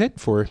that was it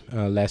for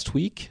last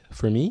week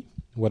for me.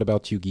 What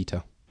about you,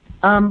 Gita?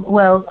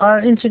 Well, our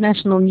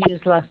international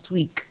news last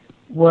week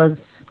was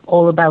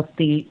all about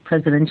the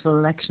presidential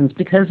elections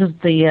because of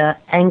the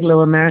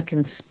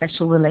Anglo-American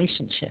special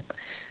relationship.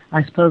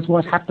 I suppose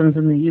what happens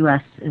in the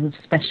U.S. is of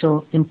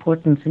special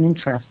importance and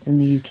interest in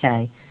the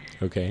U.K.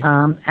 Okay.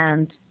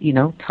 And,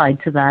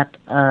 tied to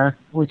that,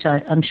 which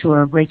I'm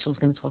sure Rachel's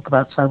going to talk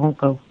about, so I won't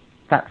go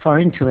that far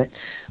into it,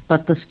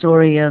 but the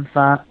story of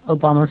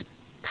Obama's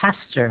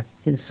pastor,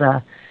 his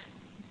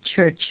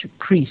church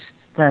priest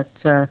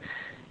that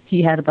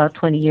he had about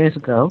 20 years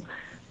ago,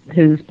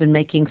 who's been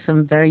making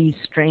some very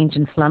strange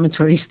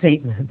inflammatory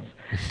statements.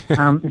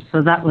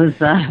 So that was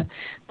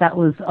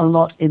a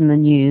lot in the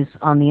news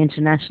on the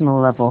international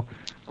level.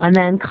 And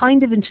then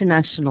kind of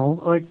international,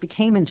 or it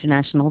became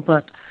international,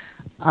 but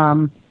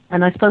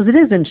and I suppose it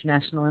is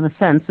international in a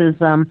sense, is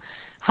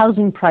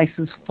housing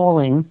prices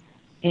falling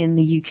in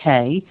the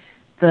UK,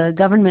 the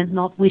government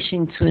not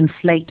wishing to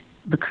inflate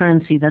the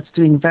currency that's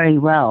doing very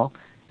well.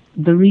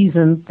 The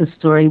reason the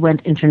story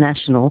went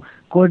international,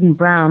 Gordon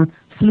Brown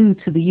flew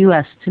to the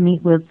U.S. to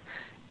meet with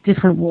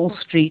different Wall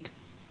Street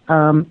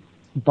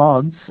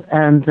bods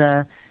and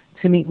to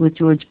meet with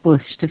George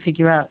Bush to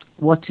figure out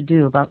what to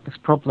do about this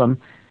problem.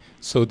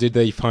 So did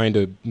they find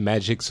a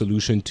magic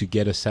solution to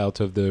get us out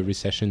of the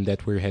recession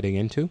that we're heading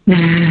into?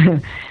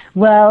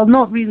 Well,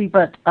 not really,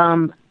 but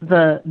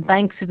the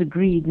banks have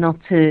agreed not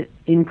to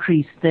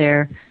increase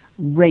their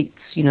rates,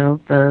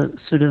 the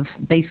sort of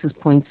basis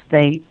points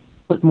they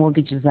put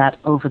mortgages at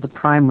over the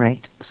prime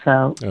rate.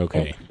 So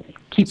okay.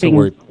 Keeping, so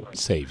we're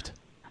saved.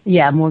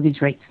 Yeah,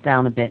 mortgage rates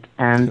down a bit,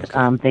 and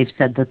they've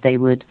said that they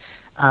would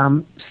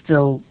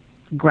still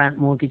grant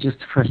mortgages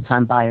to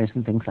first-time buyers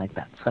and things like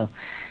that. So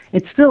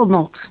it's still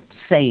not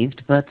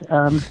saved, but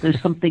there's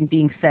something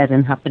being said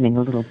and happening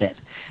a little bit.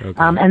 Okay.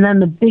 And then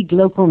the big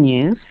local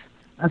news,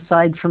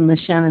 aside from the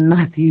Shannon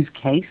Matthews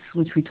case,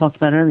 which we talked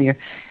about earlier,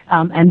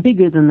 and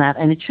bigger than that,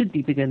 and it should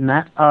be bigger than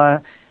that,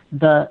 are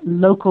the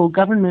local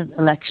government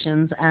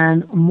elections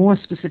and more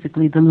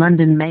specifically the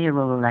London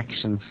mayoral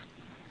elections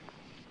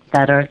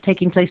that are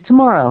taking place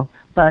tomorrow.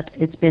 But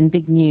it's been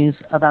big news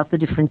about the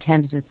different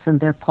candidates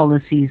and their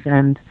policies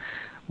and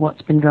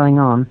what's been going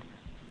on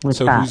with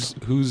that. So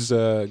who's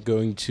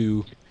going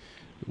to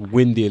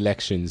win the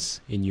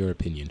elections, in your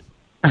opinion?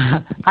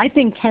 I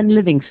think Ken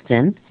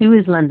Livingstone, who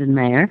is London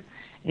Mayor,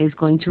 is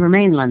going to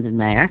remain London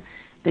Mayor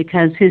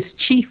because his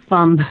chief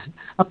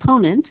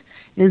opponent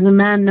is a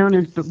man known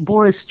as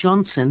Boris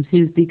Johnson,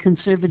 who's the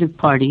Conservative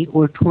Party,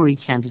 or Tory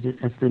candidate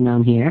as they're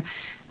known here.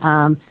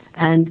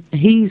 And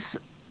he's,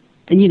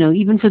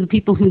 even for the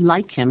people who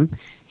like him,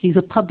 he's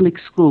a public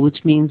school,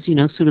 which means,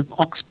 sort of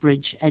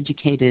Oxbridge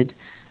educated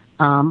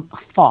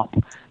fop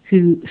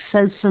who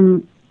says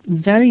some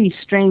very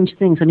strange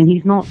things. I mean,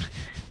 he's not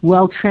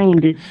well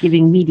trained at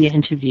giving media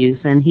interviews,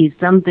 and he's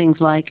done things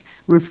like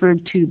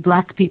referred to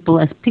black people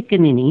as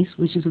pickaninnies,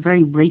 which is a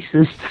very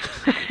racist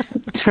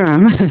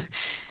term.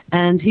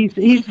 And he's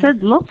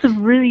said lots of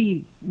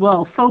really,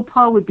 faux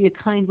pas would be a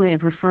kind way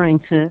of referring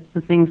to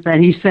the things that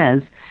he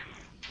says.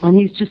 And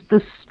he's just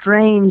this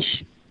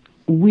strange,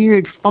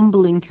 weird,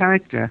 fumbling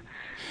character.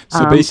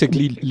 So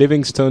basically,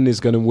 Livingstone is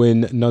going to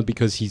win not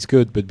because he's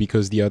good, but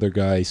because the other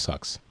guy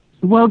sucks.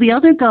 Well, the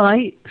other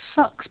guy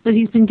sucks, but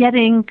he's been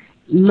getting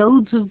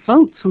loads of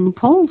votes from the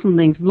polls and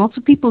things. Lots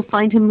of people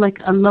find him like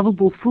a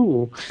lovable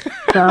fool.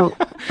 So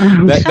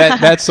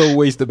that's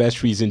always the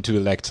best reason to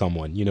elect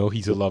someone.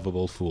 He's a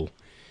lovable fool.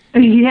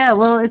 Yeah,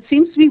 well, it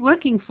seems to be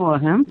working for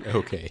him.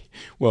 Okay.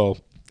 Well,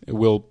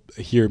 we'll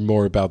hear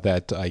more about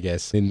that, I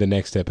guess, in the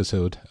next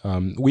episode.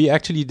 We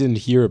actually didn't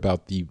hear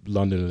about the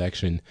London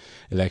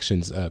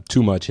elections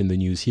too much in the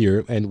news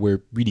here, and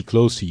we're really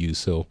close to you,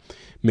 so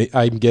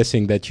I'm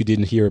guessing that you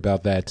didn't hear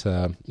about that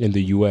in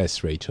the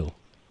U.S., Rachel.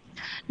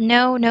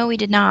 No, we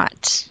did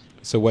not.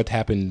 So what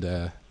happened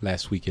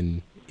last week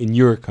in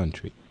your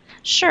country?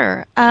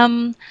 Sure.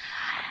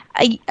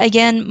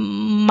 Again,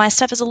 my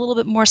stuff is a little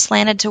bit more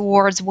slanted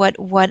towards what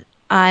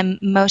I'm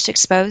most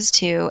exposed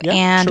to,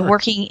 and sure.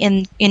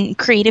 Working in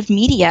creative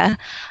media.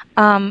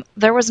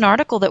 There was an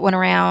article that went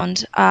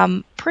around,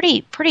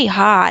 pretty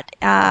hot.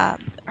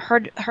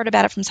 Heard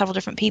about it from several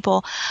different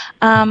people.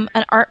 An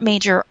art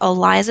major,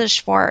 Eliza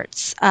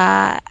Schwartz.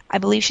 I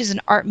believe she's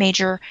an art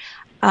major,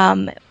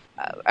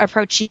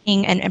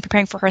 approaching and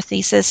preparing for her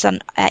thesis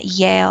at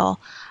Yale.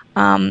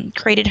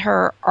 Created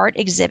her art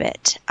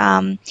exhibit,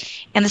 and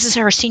this is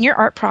her senior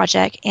art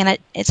project, and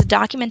it's a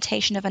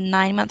documentation of a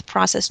 9-month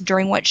process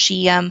during which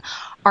she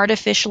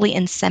artificially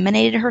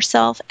inseminated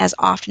herself as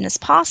often as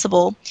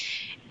possible,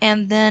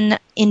 and then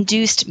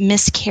induced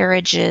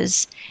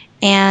miscarriages.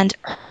 And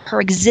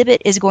her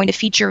exhibit is going to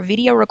feature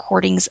video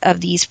recordings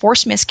of these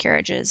forced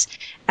miscarriages,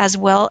 as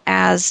well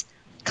as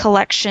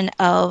collection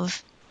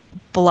of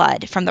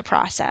blood from the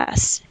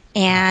process.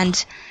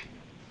 And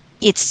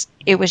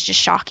it was just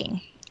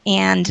shocking.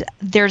 And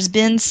there's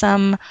been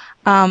some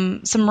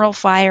real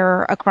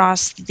fire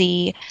across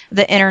the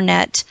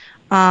internet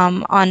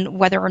on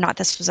whether or not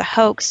this was a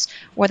hoax,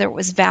 whether it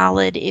was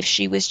valid, if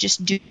she was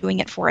just doing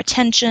it for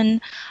attention.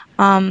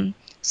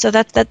 So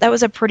that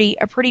was a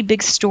pretty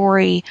big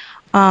story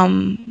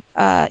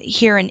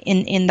here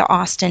in the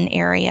Austin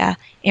area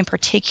in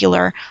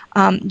particular,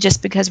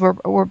 just because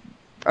we're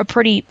a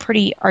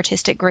pretty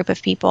artistic group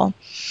of people.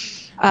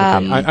 Okay.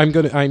 I'm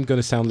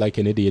gonna sound like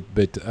an idiot,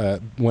 but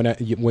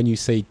when you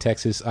say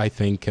Texas, I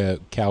think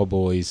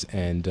cowboys,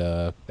 and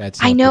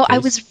that's. I know. I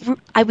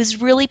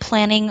was really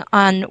planning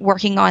on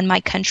working on my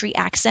country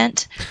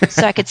accent,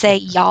 so I could say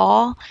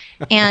y'all,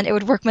 and it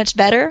would work much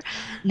better.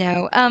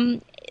 No.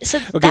 So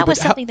okay, that was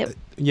something that.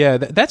 Yeah,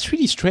 that's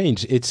really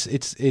strange. It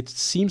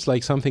seems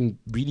like something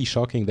really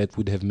shocking that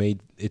would have made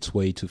its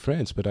way to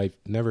France, but I've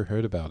never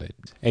heard about it.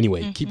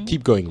 Anyway,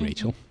 keep going,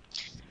 Rachel.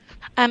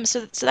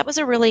 So that was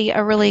a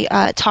really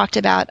talked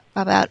about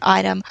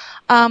item.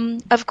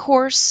 Of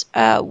course,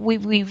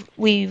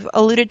 we've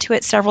alluded to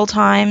it several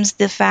times.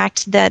 The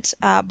fact that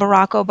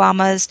Barack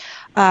Obama's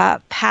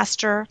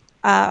pastor,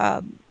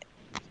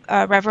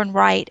 Reverend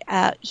Wright,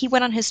 he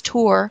went on his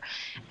tour,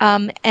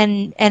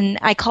 and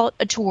I call it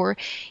a tour.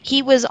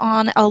 He was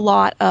on a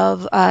lot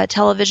of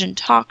television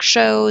talk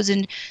shows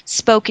and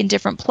spoke in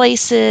different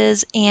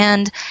places,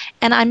 and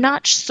I'm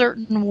not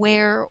certain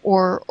where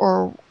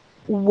or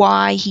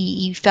why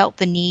he felt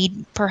the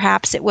need.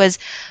 Perhaps it was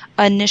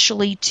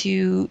initially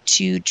to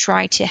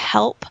try to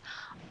help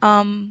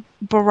Barack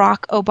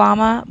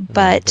Obama,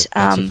 but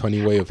that's a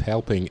funny way of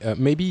helping.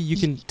 Maybe you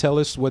can tell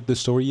us what the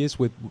story is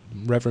with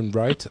Reverend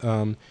Wright.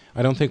 I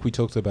don't think we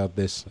talked about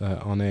this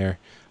on air.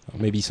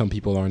 Maybe some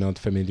people are not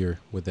familiar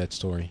with that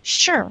story.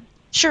 Sure.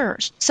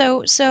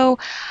 So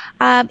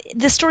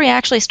this story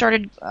actually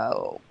started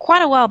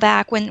quite a while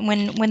back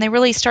when they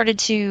really started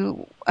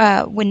to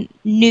when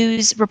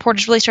news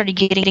reporters really started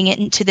getting it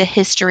into the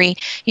history.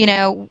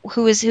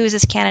 Who is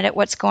this candidate?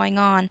 What's going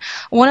on?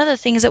 One of the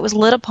things that was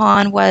lit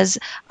upon was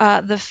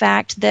the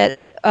fact that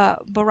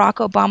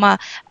Barack Obama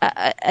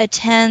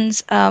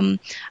attends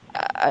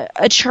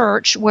a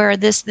church where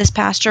this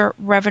pastor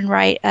Reverend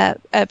Wright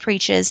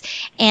preaches,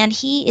 and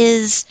he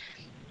is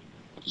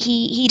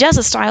he does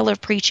a style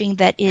of preaching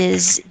that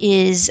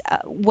is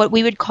what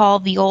we would call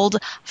the old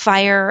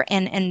fire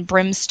and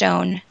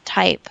brimstone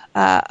type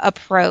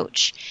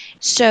approach.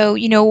 So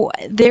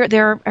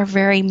there are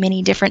very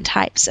many different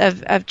types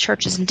of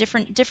churches and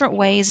different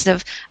ways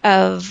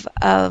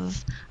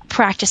of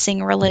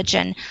practicing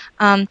religion.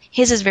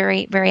 His is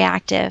very, very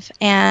active,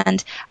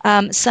 and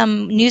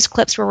some news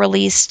clips were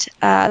released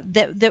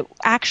that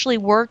actually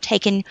were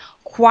taken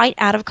quite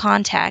out of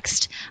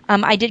context.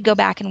 I did go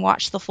back and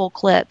watch the full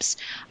clips,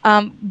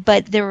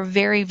 but there were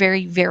very,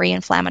 very, very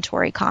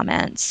inflammatory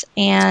comments.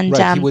 And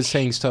right, he was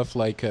saying stuff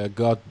like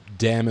 "God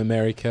damn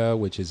America,"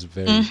 which is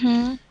very,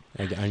 mm-hmm.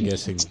 I'm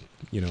guessing,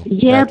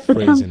 Yeah, that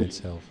phrase in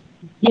itself.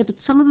 Yeah, but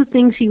some of the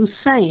things he was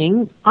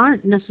saying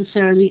aren't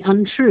necessarily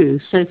untrue.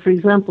 So, for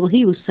example,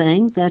 he was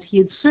saying that he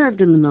had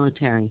served in the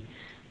military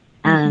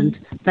and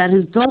that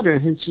his daughter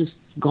has just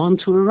gone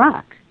to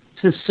Iraq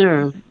to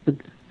serve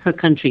her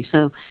country.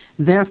 So,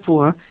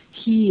 therefore,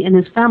 he and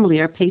his family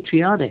are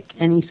patriotic.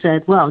 And he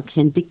said, well,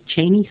 can Dick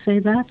Cheney say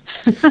that?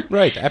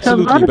 Right,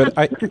 absolutely.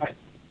 But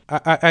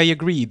I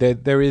agree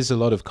that there is a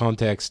lot of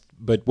context,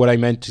 but what I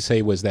meant to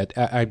say was that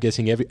I'm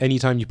guessing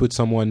anytime you put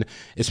someone,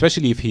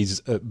 especially if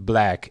he's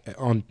black,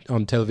 on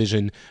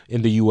television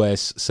in the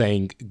U.S.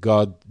 saying,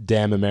 God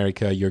damn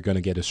America, you're going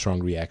to get a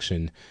strong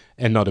reaction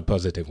and not a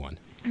positive one.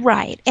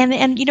 Right.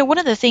 And one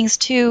of the things,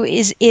 too,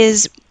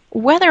 is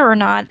whether or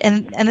not,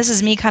 and this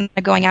is me kind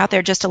of going out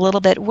there just a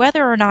little bit,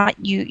 whether or not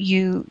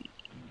you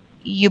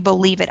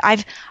believe it.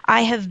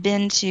 I have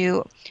been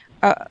to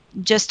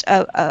just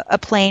a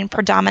plain,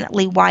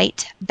 predominantly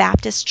white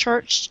Baptist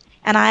church,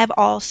 and I have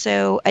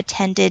also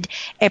attended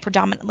a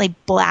predominantly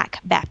black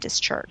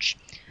Baptist church.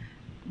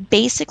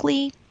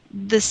 Basically,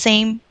 the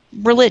same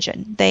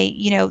religion. They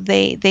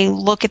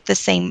look at the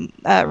same,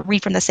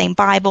 read from the same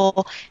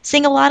Bible,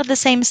 sing a lot of the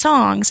same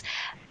songs.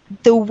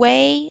 The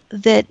way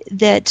that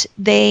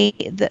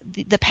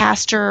the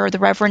pastor or the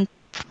reverend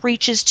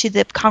preaches to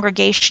the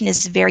congregation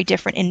is very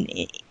different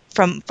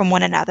from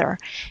one another.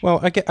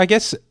 Well, I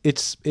guess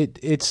it's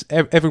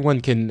everyone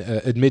can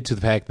admit to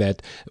the fact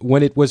that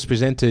when it was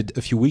presented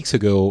a few weeks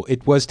ago,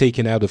 it was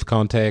taken out of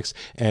context,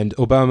 and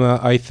Obama,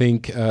 I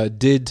think,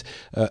 did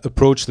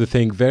approach the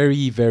thing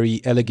very, very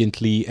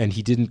elegantly, and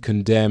he didn't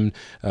condemn,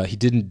 he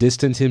didn't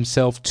distance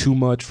himself too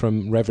much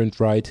from Reverend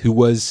Wright, who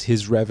was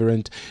his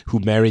reverend, who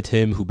married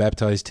him, who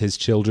baptized his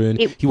children.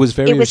 He was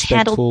very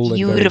respectful. It was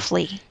handled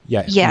beautifully.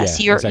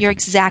 You're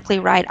exactly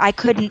right. I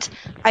couldn't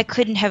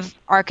have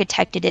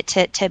architected it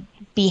to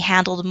be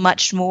handled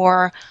much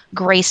more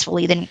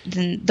gracefully than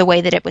the way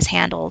that it was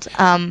handled.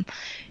 From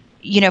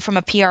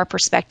a PR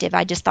perspective,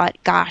 I just thought,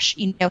 gosh,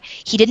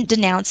 he didn't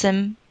denounce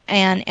him,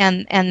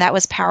 and that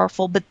was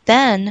powerful. But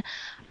then,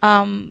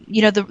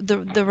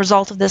 the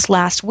result of this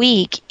last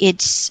week, it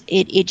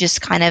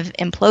just kind of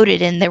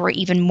imploded, and there were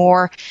even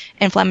more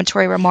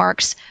inflammatory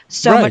remarks.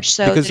 So right, much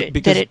so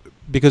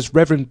because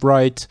Reverend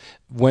Wright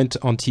went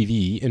on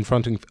TV in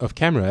front of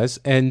cameras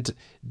and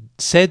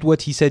said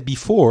what he said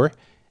before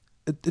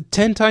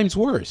 10 times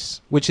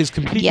worse, which is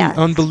completely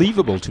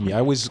unbelievable to me.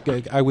 I was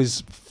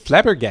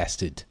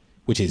flabbergasted,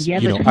 which is,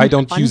 I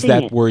don't use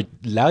that word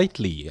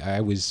lightly.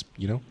 I was,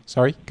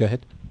 sorry, go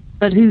ahead.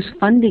 But who's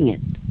funding it?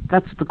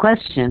 That's the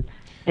question.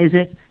 Is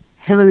it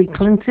Hillary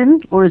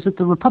Clinton or is it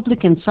the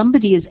Republicans?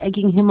 Somebody is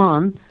egging him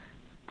on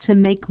to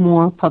make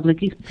more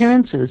public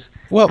appearances.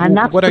 Well, and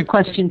that's the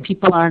question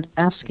people aren't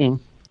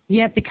asking.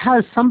 Yeah,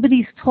 because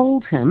somebody's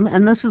told him,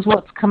 and this is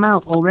what's come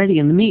out already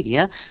in the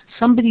media,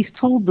 somebody's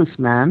told this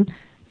man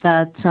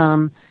that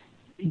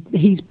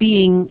he's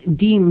being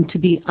deemed to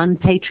be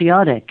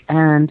unpatriotic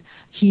and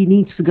he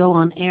needs to go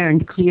on air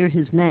and clear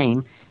his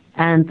name,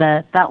 and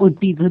that would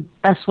be the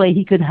best way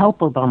he could help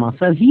Obama.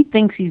 So he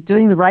thinks he's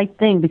doing the right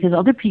thing because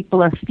other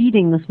people are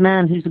feeding this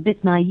man who's a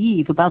bit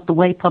naive about the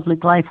way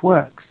public life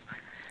works.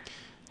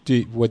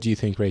 What do you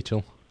think,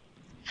 Rachel?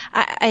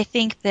 I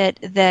think that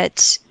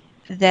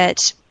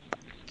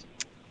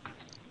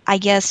I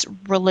guess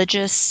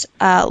religious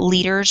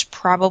leaders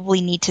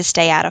probably need to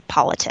stay out of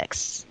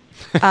politics.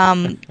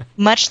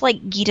 Much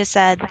like Gita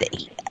said,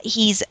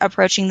 he's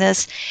approaching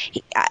this.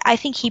 I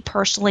think he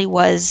personally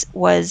was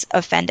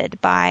offended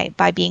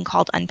by being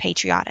called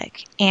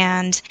unpatriotic,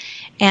 and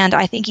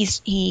I think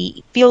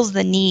he feels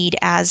the need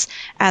as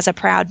a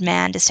proud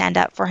man to stand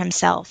up for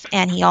himself,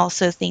 and he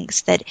also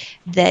thinks that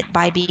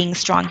by being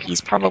strong, he's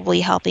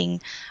probably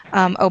helping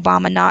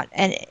Obama. Not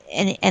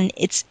and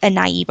it's a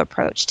naive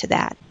approach to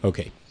that.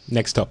 Okay,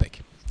 next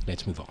topic.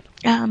 Let's move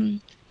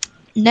on.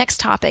 Next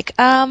topic.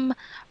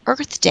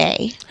 Earth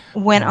Day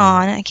went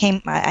on.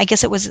 I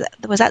guess was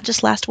that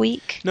just last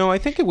week? No, I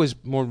think it was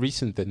more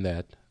recent than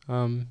that.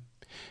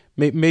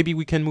 Maybe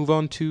we can move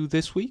on to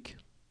this week.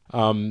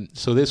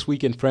 So this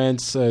week in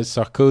France,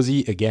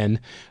 Sarkozy again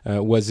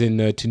was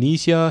in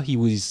Tunisia. He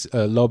was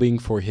lobbying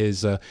for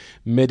his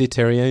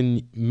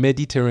Mediterranean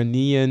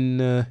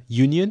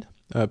Union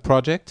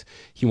project.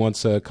 He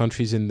wants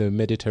countries in the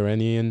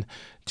Mediterranean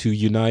to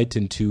unite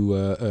into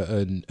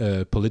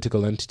a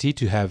political entity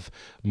to have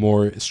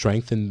more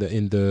strength in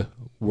the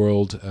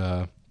world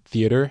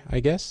theater, I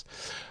guess.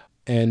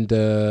 And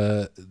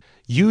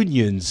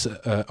unions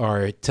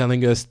are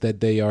telling us that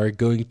they are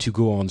going to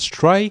go on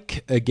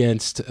strike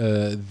against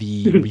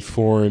the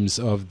reforms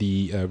of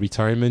the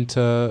retirement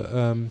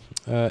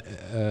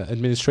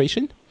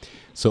administration.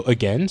 So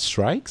again,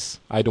 strikes.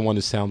 I don't want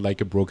to sound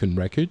like a broken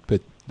record,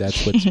 but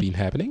that's what's been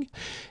happening.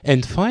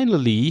 And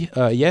finally,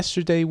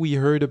 yesterday we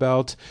heard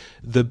about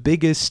the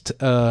biggest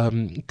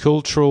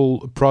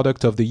cultural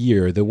product of the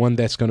year, the one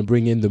that's going to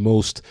bring in the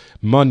most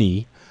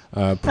money,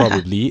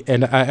 probably.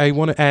 And I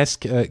want to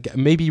ask,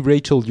 maybe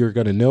Rachel, you're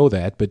going to know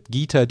that, but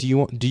Gita, do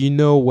you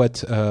know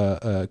what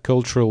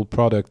cultural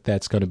product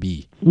that's going to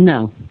be?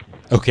 No.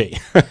 Okay.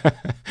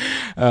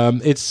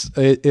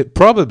 It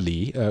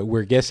probably,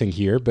 we're guessing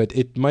here, but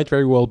it might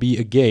very well be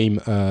a game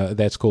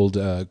that's called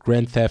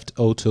Grand Theft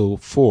Auto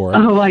 4.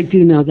 Oh, I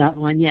do know that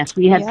one. Yes,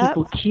 we had Yep.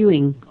 people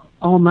queuing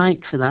all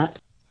night for that.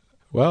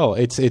 Well,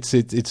 it's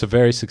a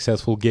very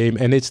successful game,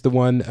 and it's the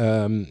one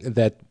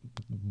that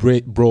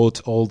brought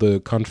all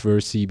the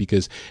controversy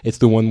because it's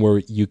the one where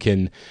you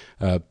can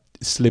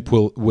slip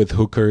with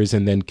hookers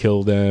and then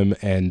kill them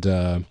and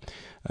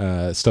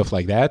stuff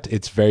like that.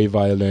 It's very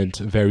violent,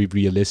 very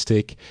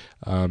realistic.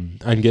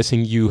 I'm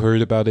guessing you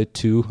heard about it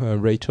too,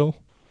 Rachel?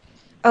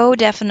 Oh,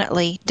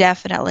 definitely.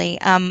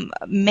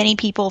 Many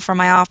people from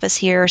my office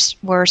here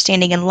were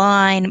standing in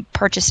line,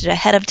 purchased it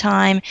ahead of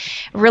time.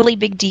 Really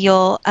big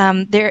deal.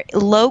 There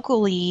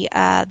locally,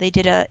 they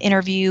did an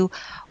interview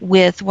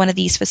with one of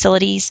these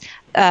facilities,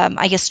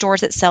 I guess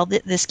stores that sell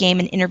this game,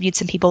 and interviewed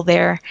some people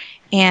there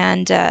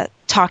and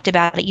talked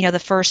about it. You know, the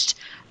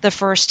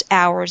first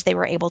hours they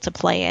were able to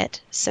play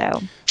it.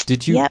 So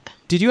did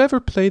you ever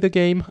play the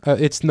game?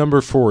 It's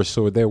number 4,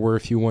 so there were a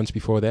few ones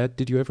before that.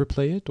 Did you ever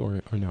play it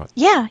or not?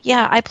 Yeah.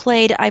 I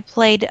played.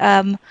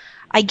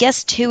 I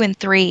guess 2 and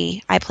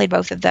 3. I played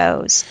both of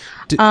those.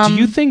 Do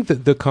you think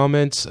that the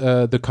comments,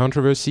 the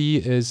controversy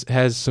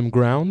has some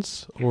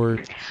grounds or?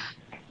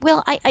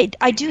 Well,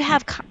 I do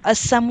have a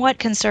somewhat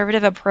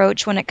conservative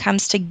approach when it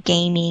comes to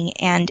gaming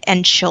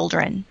and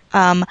children.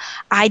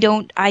 I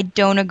don't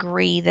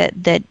agree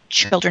that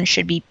children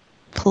should be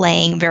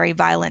playing very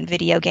violent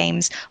video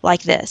games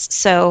like this.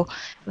 So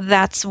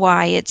that's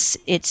why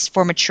it's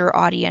for mature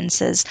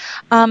audiences.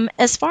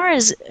 As far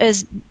as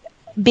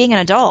being an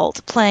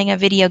adult playing a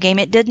video game,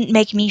 it didn't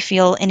make me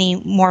feel any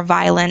more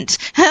violent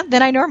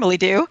than I normally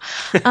do.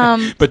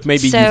 But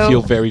maybe you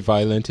feel very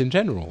violent in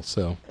general.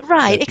 So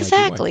right,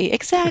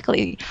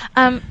 exactly.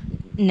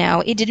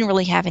 No, it didn't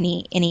really have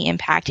any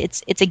impact.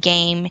 It's a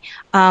game.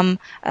 To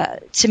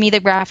me, the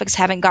graphics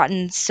haven't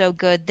gotten so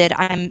good that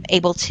I'm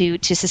able to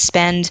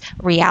suspend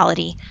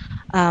reality.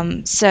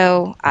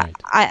 So right.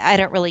 I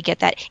don't really get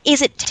that.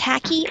 Is it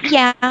tacky?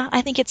 Yeah,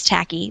 I think it's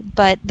tacky.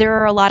 But there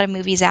are a lot of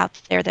movies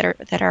out there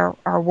that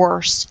are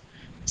worse.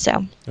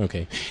 So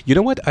okay, you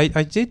know what? I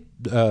did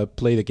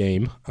play the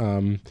game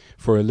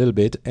for a little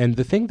bit, and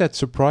the thing that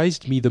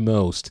surprised me the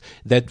most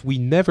that we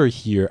never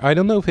hear. I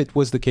don't know if it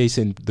was the case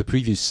in the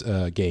previous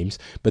games,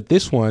 but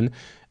this one.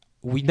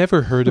 We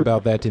never heard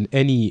about that in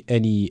any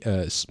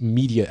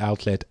media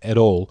outlet at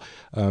all.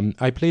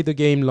 I played the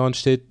game,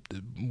 launched it,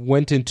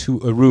 went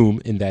into a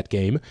room in that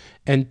game,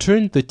 and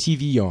turned the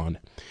TV on.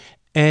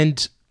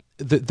 And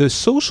the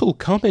social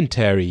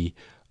commentary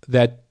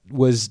that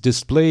was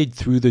displayed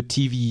through the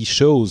TV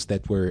shows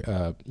that were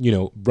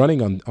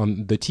running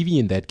on the TV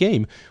in that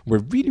game were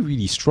really,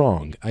 really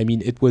strong. I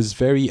mean, it was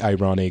very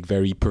ironic,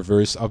 very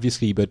perverse,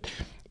 obviously, but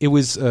it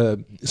was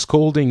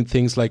scolding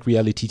things like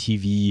reality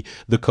TV,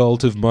 the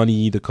cult of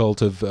money, the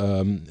cult of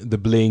the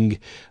bling,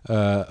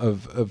 a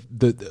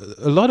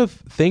lot of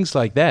things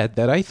like that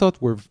I thought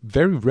were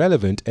very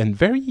relevant and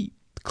very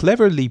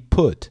cleverly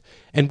put.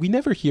 And we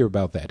never hear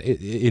about that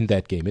in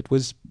that game. It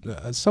was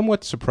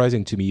somewhat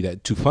surprising to me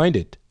that to find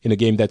it in a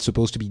game that's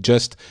supposed to be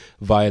just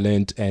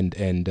violent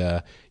and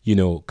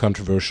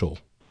controversial.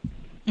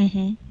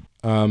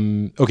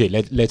 Mm-hmm. Okay,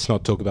 let's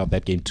not talk about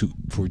that game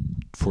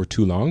for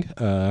too long.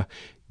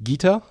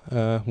 Gita,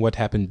 what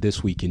happened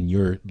this week in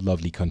your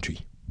lovely country?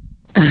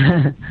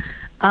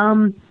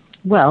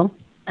 Well,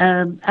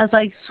 as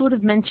I sort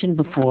of mentioned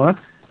before,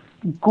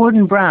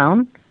 Gordon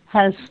Brown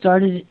has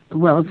started,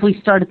 well, if we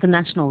start at the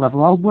national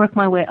level, I'll work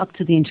my way up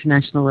to the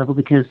international level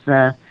because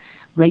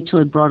Rachel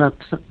had brought up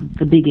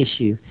the big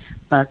issue.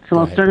 So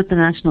I'll start at the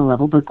national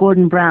level. But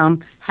Gordon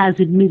Brown has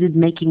admitted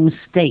making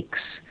mistakes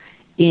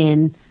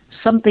in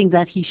something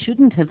that he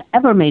shouldn't have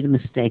ever made a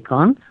mistake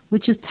on,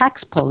 which is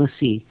tax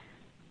policy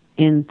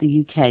in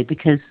the UK,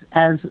 because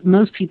as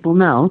most people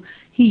know,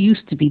 he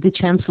used to be the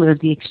Chancellor of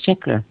the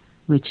Exchequer,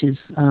 which is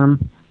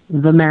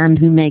the man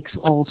who makes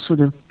all sort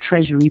of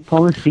treasury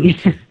policy.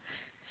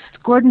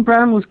 Gordon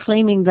Brown was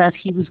claiming that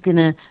he was going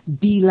to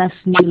be less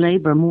new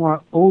Labour,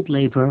 more old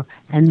Labour,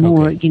 and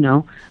more,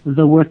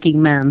 the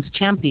working man's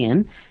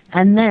champion.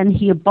 And then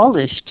he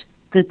abolished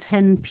the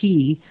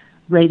 10p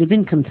rate of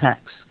income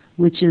tax,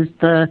 which is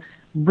the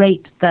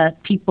rate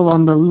that people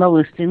on the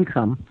lowest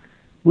income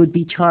would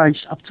be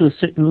charged up to a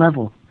certain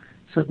level.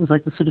 So it was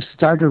like the sort of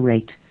starter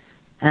rate.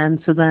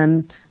 And so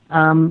then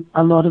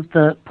a lot of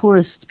the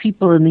poorest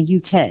people in the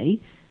UK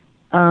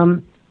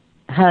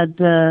had,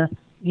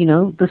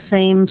 the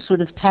same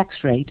sort of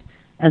tax rate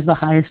as the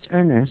highest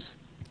earners.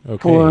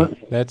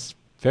 Okay, that's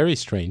very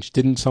strange.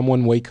 Didn't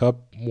someone wake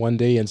up one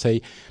day and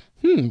say,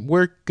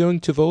 we're going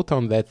to vote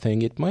on that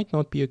thing. It might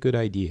not be a good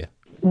idea.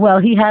 Well,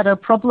 he had a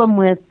problem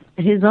with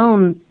his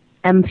own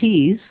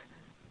MPs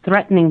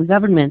threatening the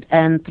government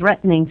and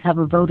threatening to have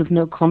a vote of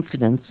no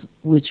confidence,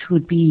 which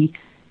would be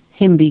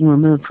him being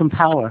removed from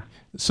power.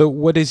 So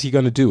what is he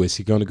going to do? Is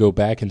he going to go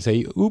back and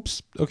say,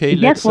 oops, okay,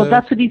 yes, well,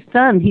 that's what he's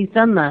done. He's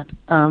done that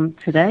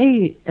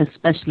today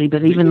especially,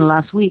 but even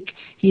last week,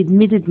 he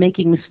admitted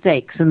making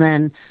mistakes. And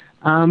then,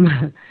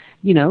 the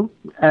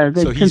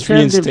So he's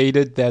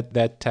reinstated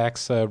that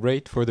tax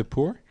rate for the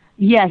poor?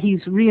 Yeah,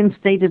 he's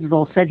reinstated it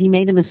all, said he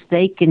made a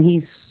mistake, and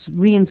he's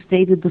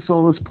reinstated the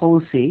Soros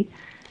policy,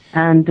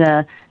 and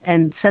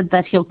said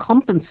that he'll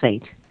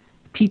compensate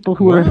people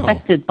who are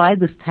affected by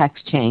this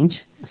tax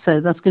change.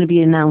 So that's going to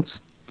be announced,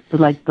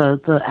 like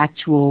the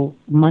actual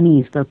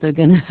monies that they're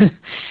going to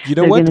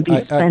going to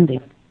be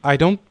spending. I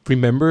don't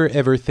remember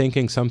ever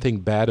thinking something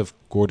bad of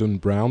Gordon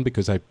Brown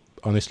because I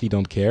honestly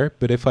don't care.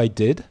 But if I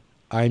did,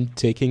 I'm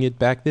taking it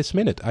back this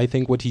minute. I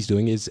think what he's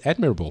doing is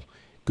admirable.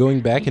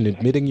 Going back and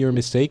admitting your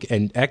mistake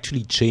and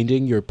actually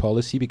changing your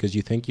policy because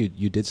you think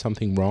you did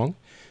something wrong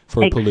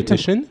for a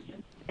politician.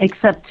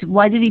 Except,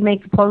 why did he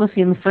make the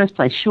policy in the first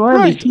place?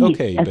 Surely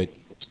he, as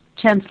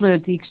Chancellor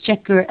of the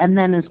Exchequer and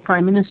then as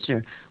Prime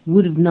Minister,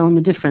 would have known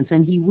the difference,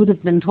 and he would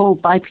have been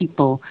told by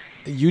people.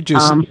 You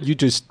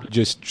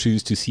just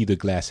choose to see the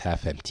glass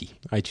half empty.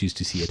 I choose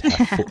to see it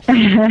half full.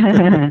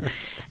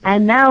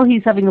 And now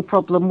he's having a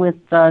problem with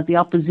the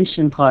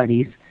opposition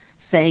parties,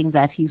 saying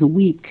that he's a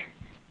weak,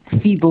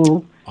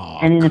 feeble,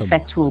 and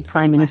ineffectual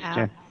Prime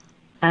Minister.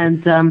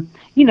 And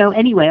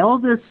anyway, all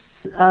this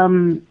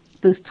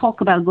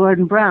talk about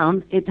Gordon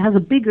Brown, it has a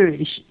bigger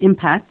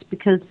impact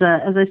because,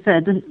 as I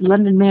said, the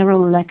London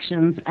mayoral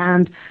elections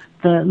and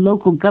the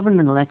local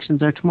government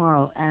elections are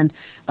tomorrow. And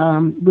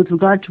with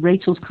regard to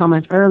Rachel's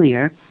comment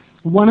earlier,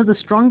 one of the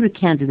stronger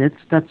candidates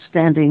that's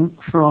standing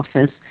for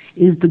office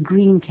is the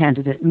Green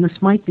candidate. And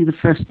this might be the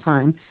first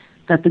time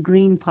that the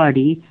Green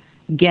Party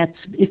gets,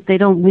 if they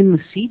don't win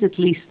the seat, at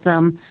least,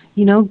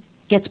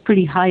 gets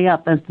pretty high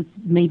up as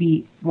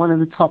maybe one of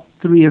the top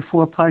 3 or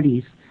 4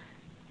 parties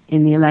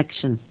in the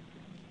election.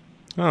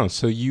 Oh,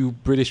 so you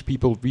British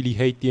people really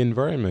hate the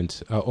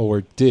environment,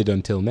 or did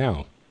until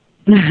now.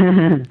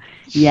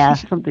 Yeah,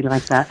 something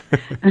like that.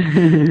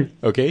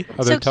 Okay,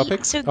 other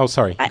topics?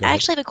 Sorry. I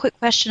actually have a quick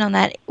question on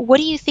that. What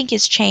do you think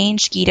has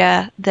changed,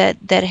 Gita,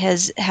 that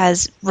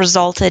has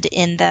resulted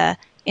in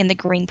the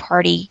Green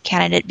Party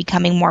candidate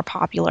becoming more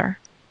popular?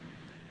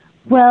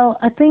 Well,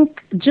 I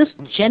think just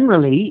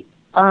generally,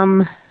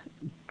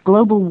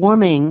 global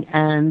warming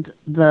and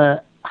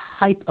the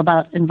hype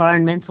about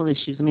environmental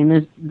issues. I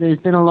mean, there's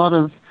been a lot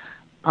of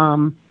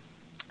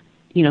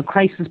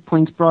crisis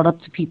points brought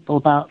up to people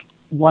about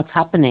what's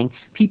happening.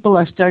 People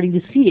are starting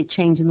to see a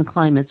change in the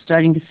climate,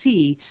 starting to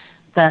see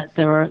that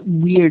there are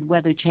weird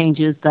weather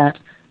changes, that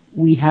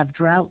we have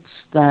droughts,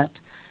 that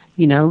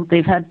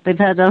they've had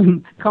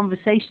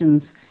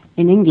conversations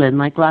in England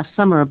like last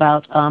summer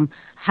about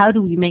how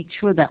do we make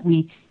sure that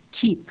we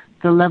keep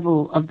the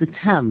level of the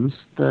Thames,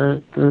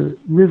 the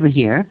river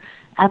here,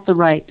 at the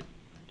right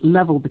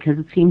level because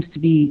it seems to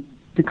be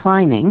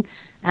declining.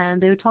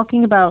 And they were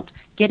talking about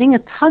getting a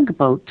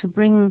tugboat to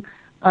bring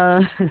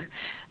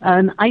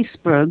an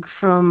iceberg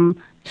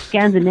from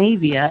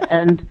Scandinavia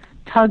and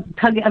tug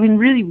it, I mean,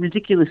 really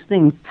ridiculous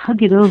things,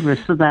 tug it over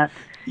so that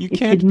you it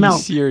can't could melt.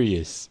 Be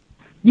serious.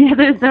 Yeah,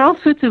 there are all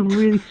sorts of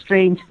really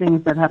strange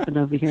things that happen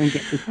over here and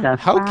get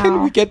discussed. How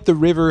can we get the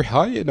river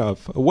high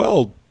enough?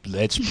 Well,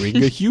 let's bring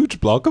a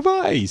huge block of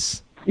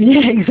ice.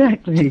 Yeah,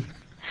 exactly.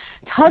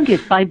 Tug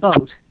it by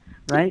boat,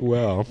 right?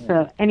 Well.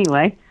 So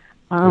anyway,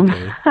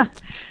 okay.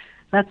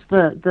 That's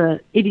the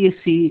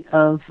idiocy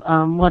of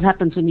what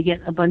happens when you get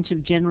a bunch of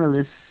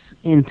generalists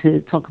in to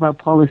talk about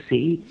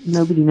policy.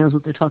 Nobody knows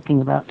what they're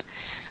talking about.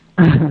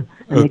 And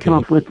they come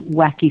up with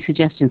wacky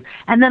suggestions.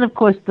 And then, of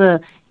course,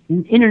 the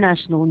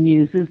international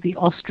news is the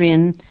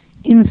Austrian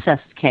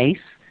incest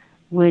case,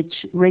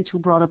 which Rachel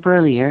brought up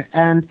earlier.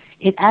 And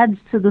it adds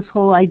to this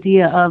whole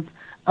idea of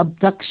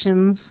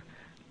abductions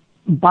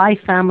by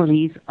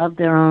families of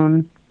their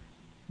own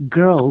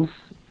girls.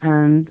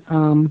 And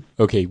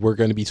okay, we're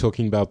going to be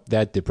talking about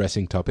that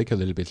depressing topic a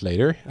little bit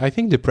later. I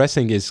think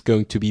depressing is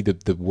going to be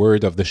the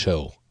word of the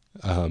show.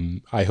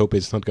 I hope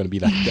it's not going to be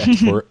like that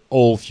for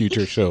all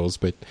future shows,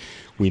 but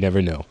we never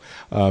know.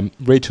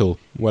 Rachel,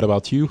 what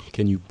about you?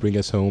 Can you bring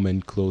us home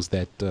and close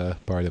that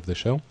part of the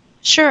show?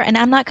 Sure, and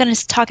I'm not going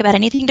to talk about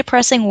anything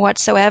depressing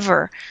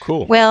whatsoever.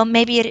 Cool. Well,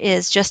 maybe it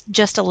is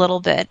just a little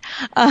bit.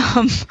 We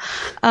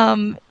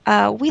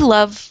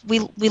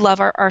love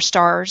our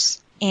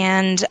stars,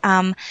 and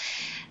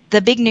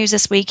the big news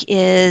this week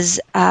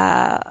is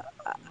a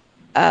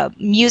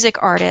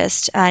music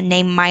artist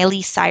named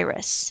Miley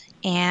Cyrus,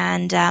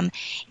 and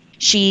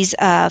she's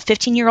a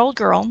 15-year-old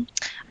girl.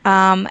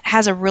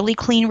 has a really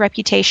clean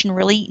reputation,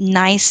 really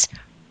nice,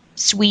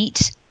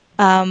 sweet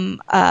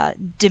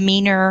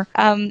demeanor.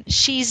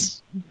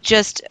 She's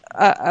just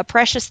a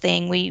precious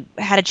thing. We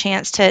had a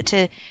chance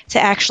to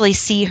actually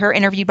see her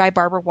interviewed by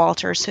Barbara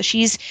Walters. So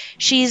she's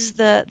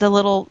the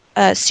little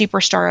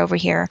superstar over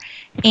here,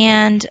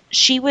 and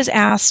she was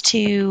asked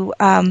to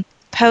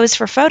pose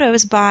for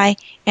photos by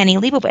Annie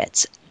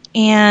Leibovitz,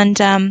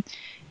 and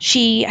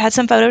she had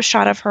some photos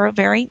shot of her,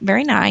 very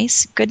very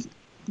nice,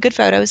 good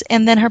photos,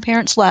 and then her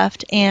parents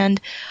left, and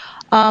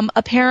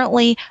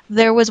apparently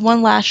there was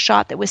one last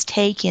shot that was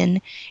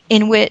taken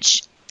in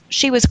which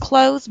she was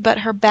clothed but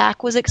her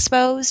back was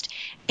exposed,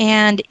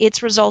 and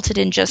it's resulted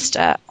in just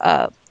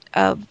a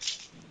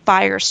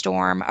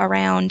firestorm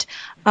around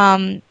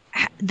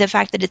the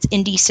fact that it's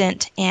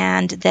indecent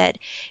and that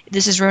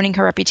this is ruining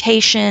her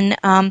reputation.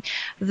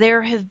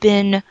 There have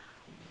been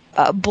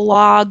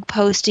blog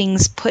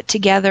postings put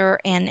together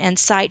and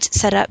sites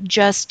set up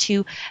just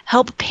to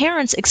help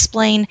parents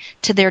explain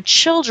to their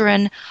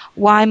children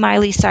why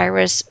Miley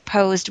Cyrus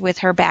posed with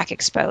her back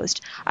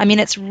exposed. I mean,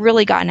 it's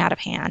really gotten out of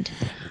hand.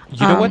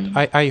 You know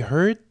what? I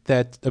heard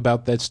that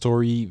about that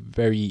story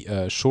very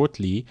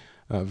shortly,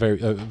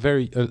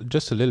 very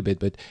just a little bit,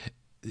 but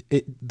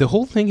the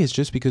whole thing is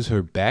just because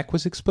her back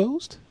was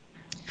exposed?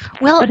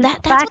 Well, but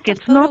that's back.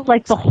 It's not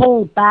like the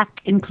whole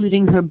back,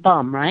 including her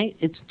bum, right?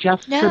 It's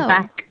just her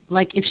back.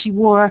 Like if she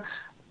wore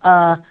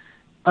a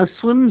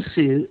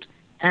swimsuit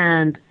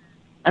and,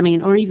 I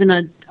mean, or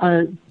even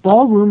a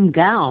ballroom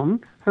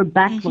gown, her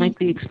back might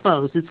be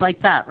exposed. It's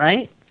like that,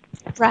 right?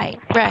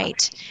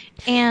 Right.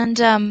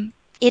 And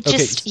it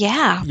just,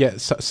 yeah. Yeah,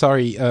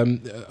 sorry.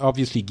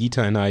 Obviously,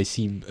 Gita and I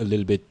seem a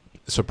little bit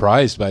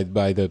surprised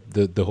by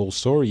the whole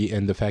story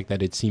and the fact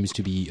that it seems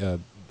to be a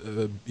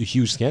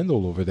huge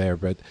scandal over there,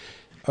 but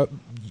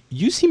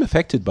you seem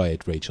affected by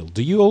it, Rachel.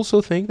 Do you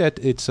also think that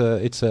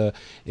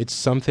it's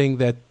something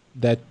that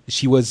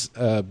she was?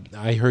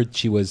 I heard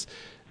she was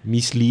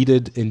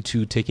misleaded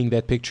into taking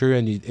that picture,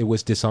 and it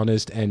was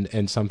dishonest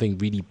and something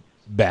really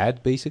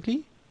bad,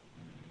 basically.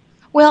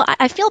 Well,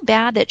 I feel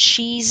bad that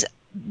she's,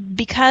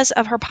 because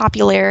of her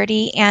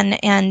popularity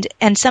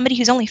and somebody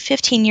who's only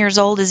 15 years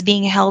old is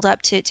being held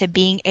up to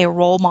being a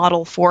role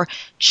model for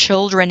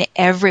children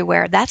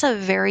everywhere. That's a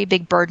very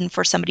big burden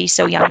for somebody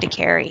so young to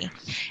carry.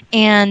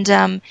 And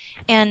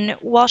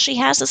while she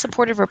has the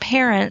support of her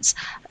parents,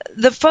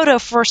 the photo,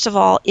 first of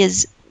all,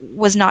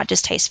 was not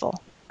distasteful.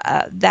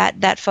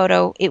 That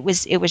photo, it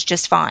was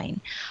just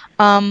fine.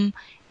 I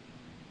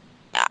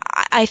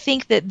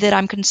think that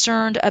I'm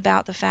concerned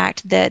about the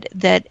fact that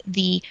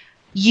the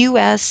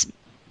U.S.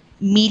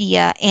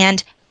 media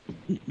and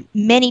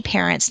many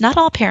parents, not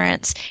all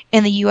parents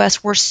in the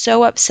U.S., were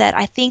so upset.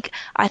 I think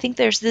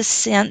there's this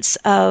sense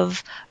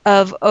of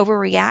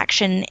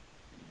overreaction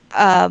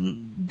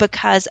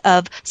because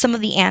of some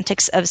of the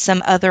antics of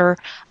some other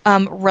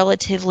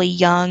relatively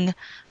young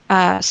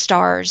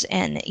stars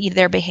and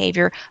their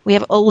behavior. We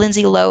have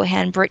Lindsay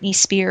Lohan, Britney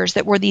Spears,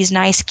 that were these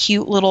nice,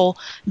 cute little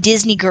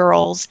Disney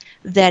girls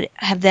that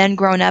have then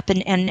grown up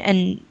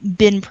and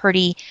been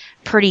pretty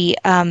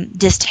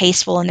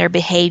distasteful in their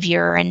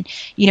behavior, and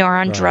are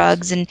on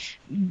drugs and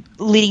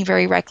leading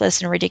very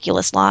reckless and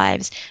ridiculous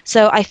lives.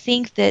 So I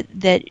think that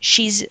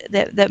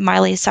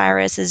Miley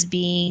Cyrus is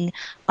being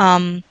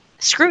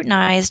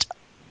scrutinized,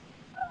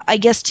 I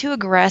guess, too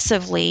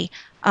aggressively.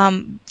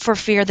 For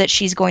fear that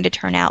she's going to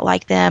turn out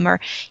like them, or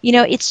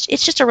it's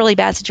just a really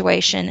bad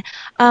situation.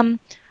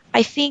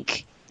 I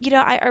think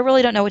I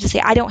really don't know what to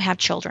say. I don't have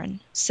children,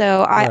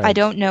 so I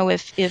don't know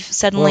if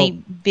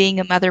suddenly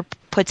being a mother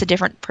puts a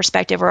different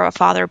perspective, or a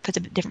father puts a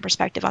different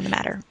perspective on the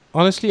matter.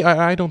 Honestly,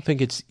 I don't think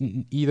it's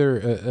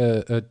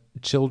either a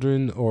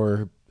children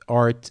or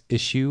art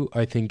issue.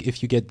 I think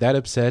if you get that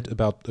upset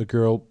about a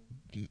girl,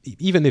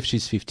 even if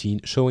she's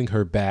 15, showing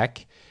her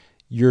back,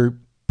 you're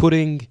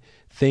putting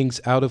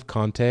things out of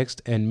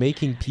context and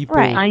making people...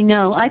 Right, I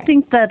know. I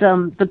think that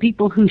the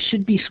people who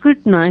should be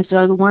scrutinized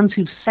are the ones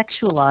who've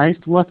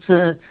sexualized what's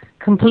a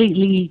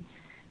completely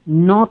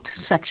not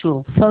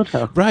sexual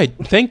photo. Right.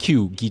 Thank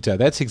you, Gita.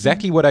 That's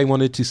exactly what I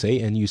wanted to say,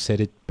 and you said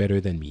it better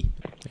than me.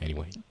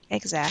 Anyway.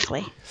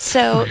 Exactly.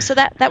 So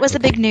that was the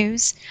big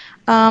news.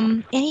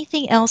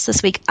 Anything else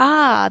this week?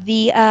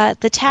 The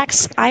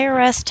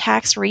IRS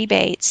tax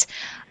rebates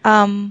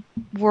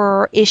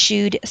were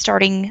issued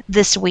starting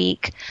this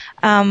week.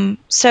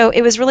 So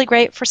it was really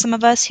great for some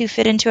of us who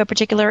fit into a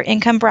particular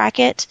income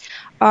bracket.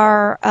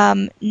 Our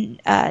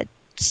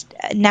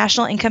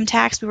national income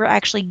tax, we were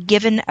actually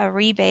given a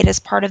rebate as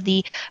part of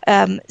the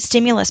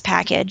stimulus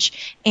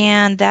package,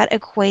 and that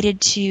equated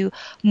to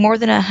more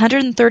than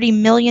 130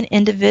 million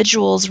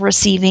individuals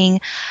receiving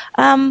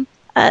a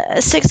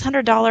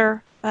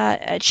 $600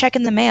 check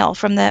in the mail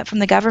from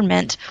the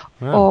government,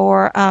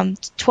 or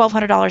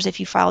 $1,200 if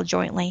you filed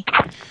jointly.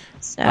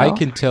 So I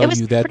can tell it was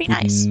you that pretty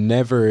would nice.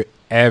 never,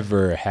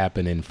 ever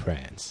happen in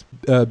France.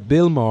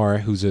 Bill Maher,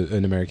 who's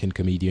an American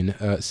comedian,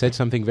 said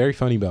something very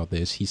funny about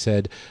this. He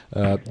said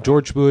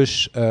George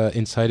Bush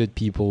incited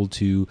people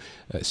to,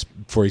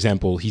 for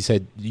example, he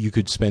said you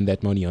could spend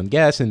that money on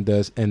gas and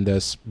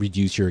thus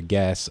reduce your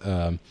gas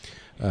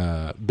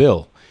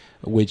bill,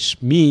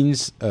 which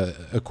means,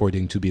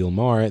 according to Bill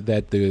Maher,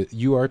 that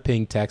you are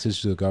paying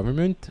taxes to the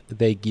government,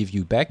 they give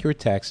you back your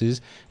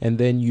taxes, and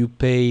then you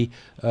pay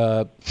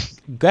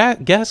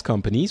gas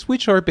companies,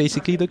 which are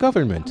basically the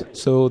government,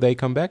 so they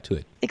come back to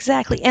it.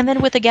 Exactly. And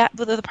then with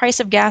the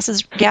price of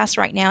gas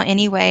right now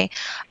anyway,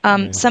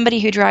 somebody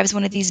who drives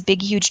one of these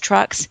big, huge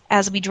trucks,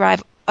 as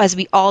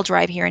we all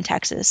drive here in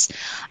Texas,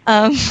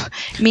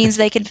 means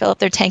they can fill up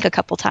their tank a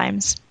couple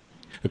times.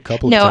 A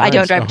couple No, times. I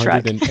don't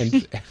drive a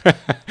truck.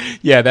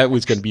 Yeah, that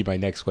was going to be my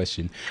next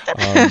question.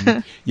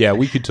 Yeah,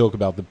 we could talk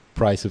about the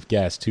price of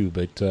gas too,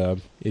 but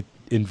it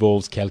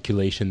involves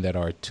calculation that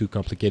are too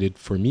complicated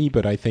for me.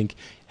 But I think,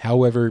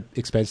 however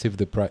expensive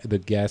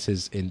the gas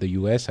is in the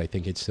U.S., I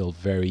think it's still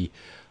very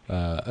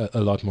a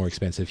lot more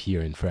expensive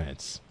here in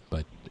France.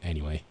 But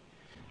anyway,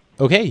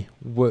 okay,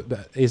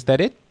 is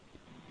that it?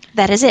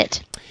 That is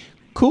it.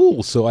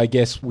 Cool. So I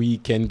guess we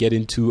can get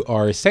into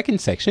our second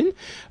section,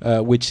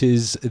 which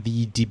is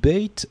the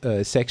debate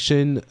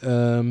section,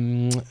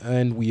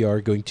 and we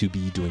are going to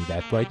be doing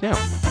that right now.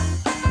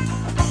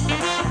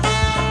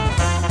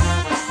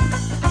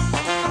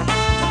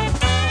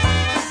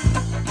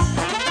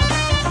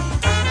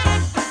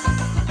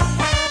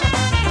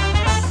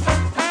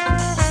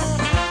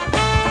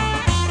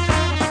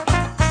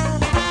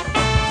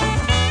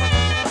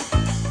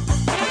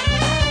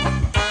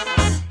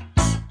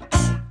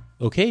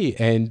 Okay,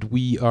 and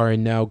we are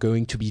now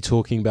going to be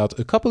talking about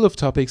a couple of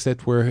topics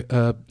that were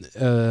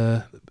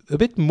a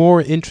bit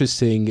more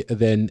interesting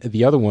than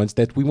the other ones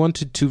that we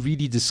wanted to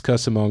really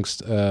discuss amongst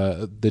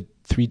the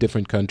three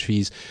different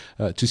countries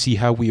to see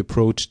how we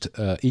approached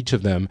each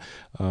of them.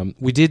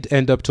 We did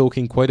end up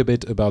talking quite a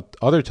bit about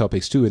other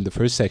topics too in the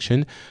first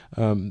section,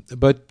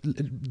 but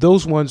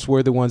those ones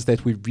were the ones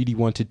that we really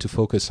wanted to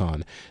focus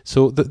on.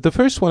 So the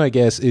first one, I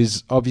guess,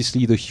 is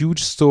obviously the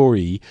huge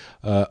story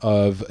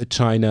of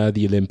China,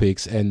 the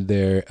Olympics, and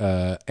their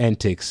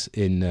antics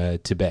in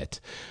Tibet.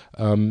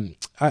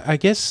 I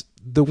guess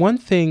the one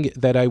thing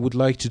that I would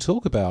like to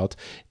talk about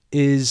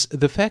is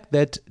the fact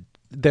that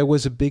there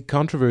was a big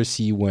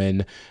controversy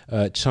when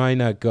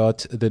China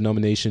got the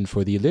nomination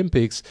for the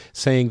Olympics,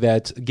 saying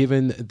that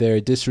given their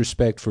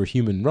disrespect for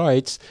human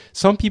rights,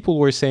 some people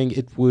were saying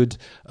it would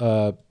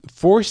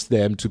force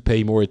them to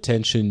pay more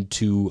attention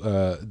to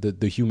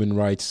the human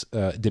rights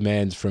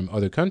demands from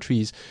other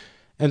countries.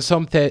 And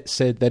some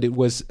said that it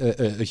was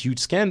a huge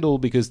scandal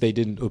because they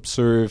didn't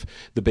observe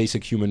the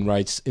basic human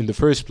rights in the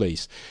first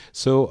place.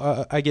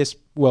 So I guess,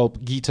 well,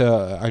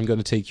 Gita, I'm going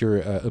to take your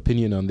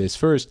opinion on this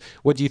first.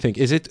 What do you think?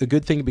 Is it a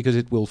good thing because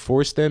it will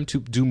force them to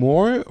do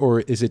more, or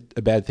is it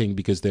a bad thing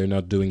because they're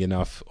not doing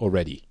enough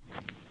already?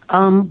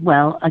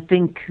 Well, I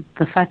think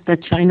the fact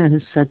that China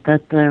has said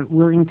that they're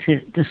willing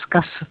to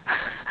discuss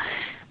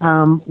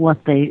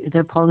what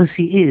their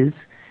policy is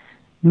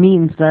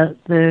means that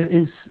there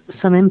is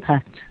some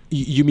impact.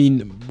 You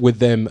mean with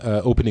them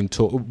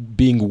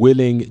being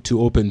willing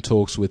to open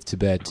talks with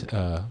Tibet?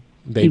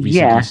 They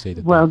recently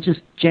stated well, that.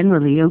 just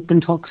generally open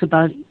talks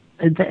about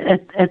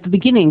at the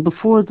beginning,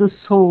 before this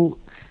whole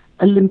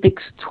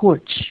Olympics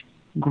torch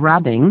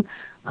grabbing,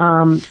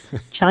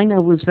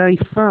 China was very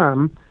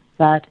firm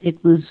that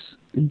it was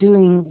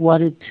doing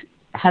what it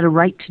had a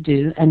right to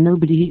do, and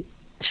nobody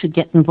should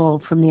get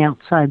involved from the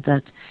outside.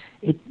 That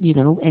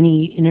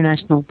any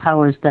international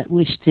powers that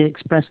wish to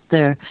express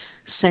their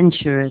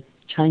censure at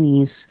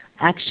Chinese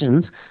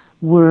actions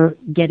were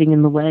getting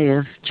in the way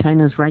of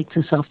China's right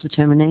to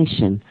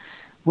self-determination.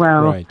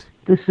 Well, right.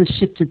 This has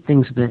shifted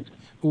things a bit.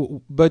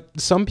 But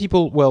some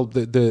people, well,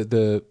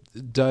 the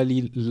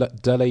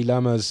Dalai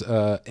Lama's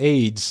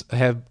aides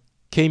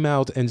came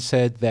out and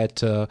said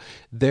that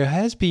there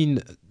has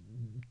been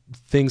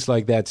things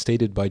like that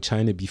stated by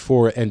China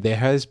before, and there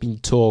have been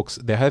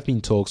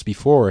talks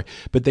before,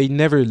 but they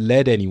never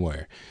led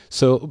anywhere.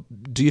 So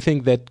do you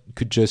think that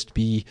could just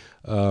be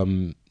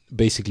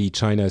basically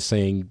China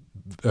saying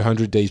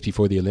 100 days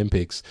before the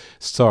Olympics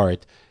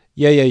start,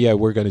 yeah,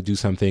 we're going to do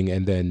something,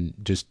 and then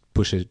just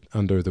push it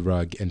under the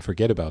rug and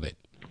forget about it?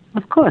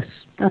 Of course,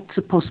 that's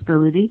a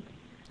possibility.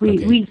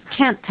 We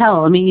can't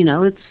tell. I mean,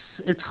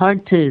 it's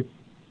hard to.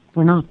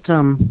 We're not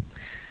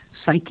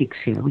psychics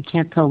here. We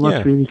can't tell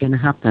what's really going to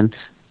happen.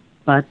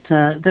 But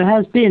there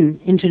has been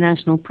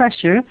international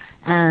pressure,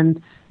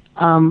 and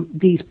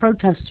these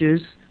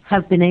protesters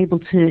have been able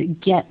to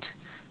get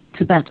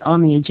Tibet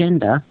on the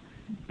agenda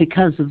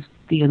because of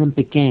the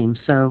Olympic Games.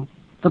 So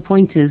the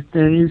point is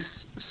there is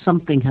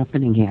something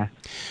happening here.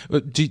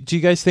 Do you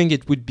guys think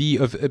it would be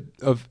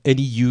of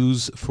any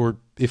use for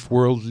if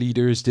world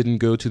leaders didn't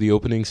go to the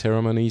opening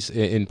ceremonies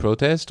in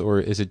protest, or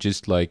is it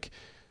just like,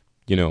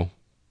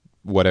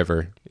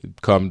 whatever,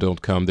 come,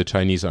 don't come, the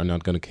Chinese are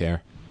not going to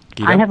care?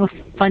 Gita? I have a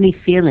funny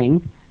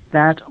feeling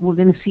that we're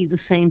going to see the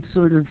same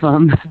sort of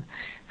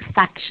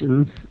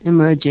factions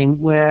emerging,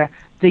 where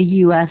the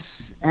U.S.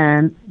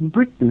 and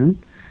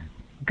Britain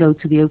go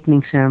to the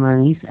opening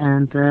ceremonies,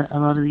 and a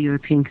lot of the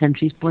European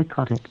countries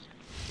boycott it.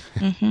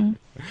 Mm-hmm.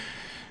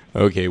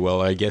 Okay,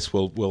 well, I guess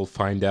we'll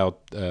find out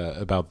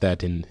about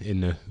that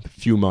in a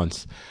few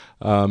months.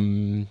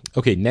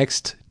 Okay,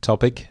 next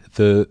topic,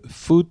 the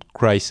food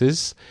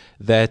crisis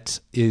that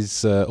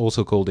is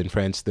also called in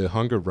France the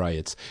hunger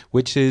riots,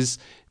 which is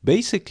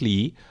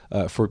basically,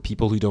 for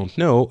people who don't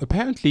know,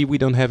 apparently we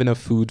don't have enough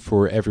food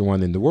for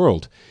everyone in the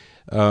world.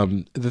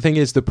 The thing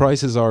is, the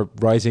prices are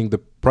rising. The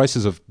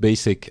prices of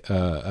basic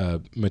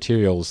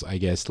materials, I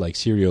guess, like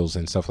cereals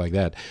and stuff like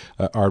that,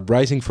 are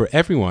rising for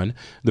everyone.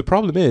 The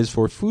problem is,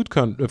 for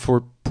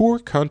for poor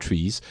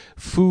countries,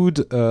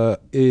 food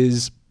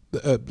is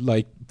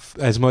like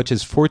as much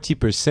as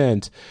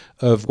 40%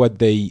 of what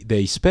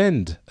they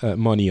spend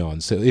money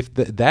on. So if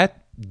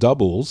that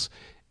doubles,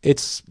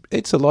 it's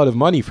a lot of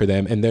money for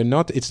them, and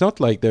it's not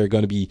like they're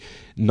going to be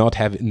not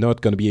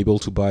going to be able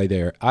to buy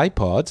their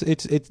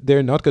iPods.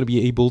 They're not going to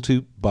be able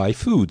to buy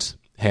foods,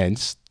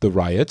 hence the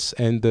riots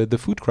and the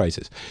food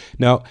crisis.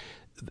 Now,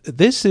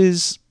 this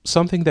is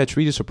something that's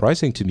really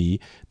surprising to me,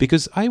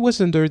 because I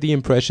was under the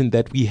impression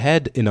that we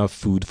had enough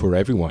food for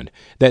everyone.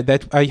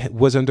 That I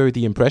was under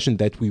the impression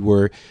that we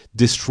were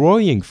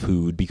destroying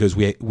food because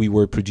we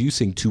were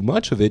producing too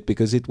much of it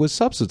because it was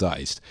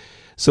subsidized.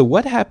 So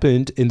what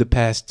happened in the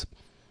past,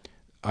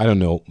 I don't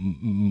know,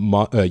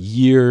 a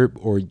year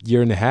or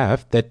year and a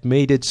half that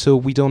made it so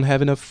we don't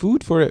have enough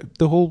food for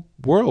the whole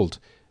world,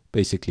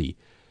 basically?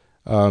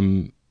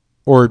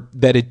 Or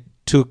that it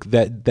took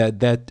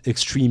that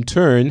extreme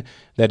turn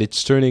that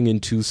it's turning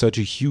into such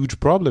a huge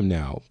problem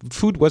now.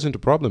 Food wasn't a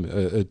problem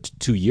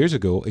 2 years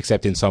ago,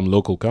 except in some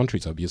local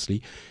countries,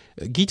 obviously.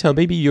 Gita,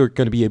 maybe you're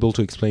going to be able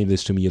to explain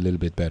this to me a little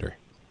bit better.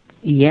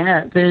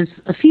 Yeah, there's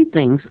a few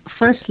things.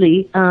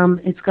 Firstly,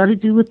 it's got to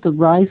do with the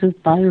rise of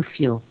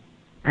biofuel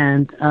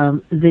and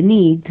the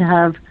need to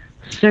have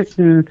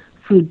certain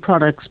food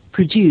products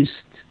produced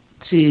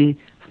to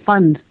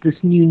fund this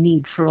new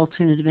need for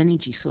alternative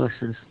energy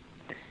sources.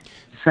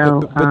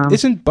 So, but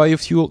isn't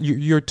biofuel,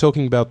 you're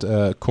talking about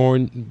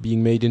corn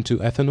being made into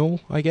ethanol,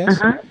 I guess?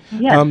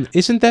 Yes.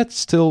 Isn't that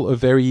still a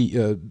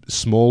very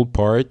small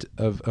part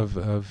of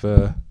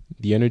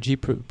the energy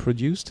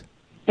produced?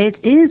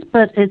 It is,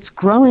 but it's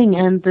growing,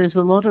 and there's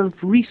a lot of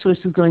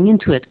resources going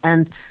into it.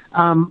 And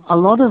in a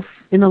lot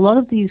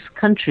of these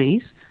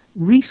countries,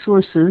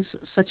 resources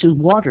such as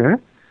water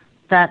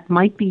that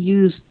might be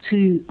used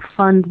to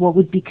fund what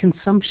would be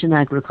consumption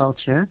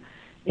agriculture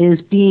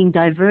is being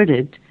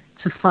diverted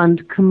to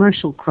fund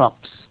commercial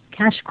crops,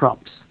 cash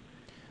crops.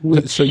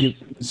 So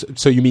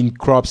you mean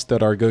crops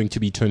that are going to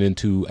be turned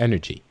into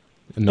energy?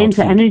 Into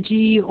food.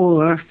 Energy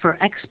or for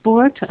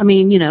export. I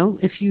mean,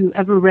 if you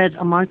ever read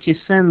Amartya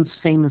Sen's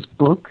famous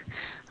book,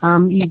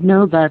 you'd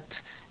know that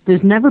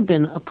there's never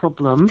been a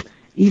problem,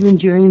 even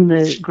during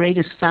the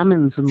greatest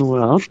famines in the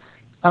world,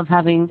 of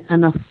having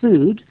enough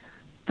food.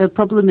 The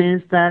problem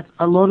is that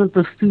a lot of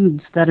the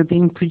foods that are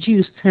being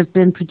produced have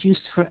been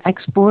produced for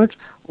export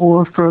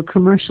or for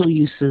commercial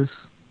uses.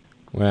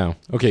 Wow.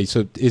 Okay,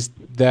 so is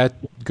that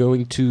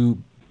going to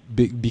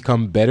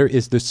become better?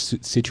 Is the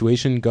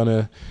situation going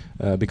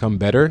to become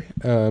better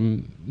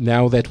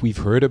now that we've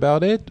heard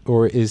about it,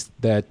 or is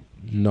that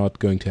not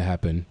going to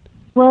happen?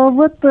 Well,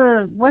 what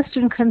the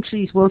Western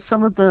countries,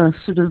 some of the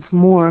sort of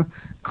more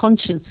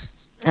conscious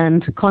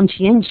and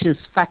conscientious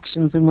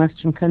factions in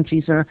Western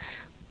countries are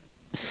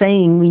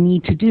saying we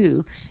need to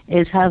do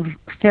is have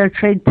fair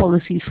trade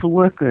policies for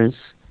workers,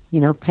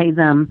 pay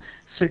them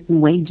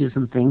certain wages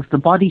and things. The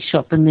Body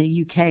Shop in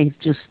the UK has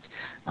just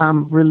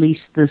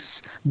released this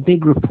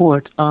big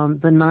report on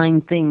the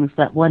 9 things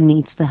that one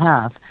needs to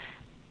have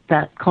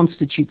that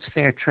constitutes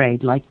fair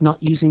trade, like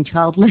not using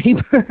child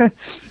labor,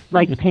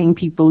 like paying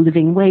people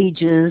living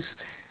wages,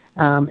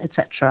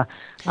 etc.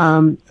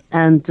 Those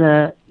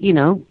are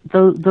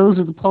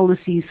the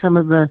policies some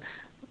of the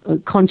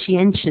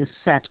conscientious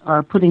set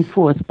are putting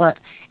forth, but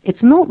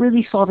it's not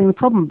really solving the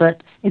problem.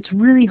 But it's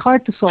really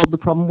hard to solve the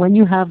problem when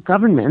you have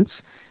governments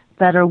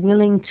that are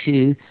willing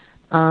to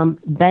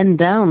bend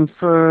down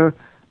for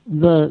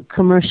the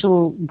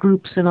commercial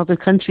groups in other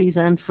countries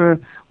and for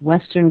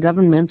Western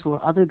governments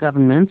or other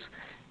governments,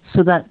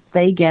 so that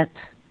they get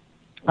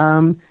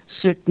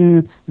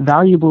certain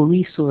valuable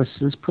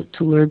resources put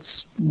towards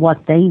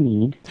what they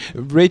need.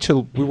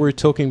 Rachel, we were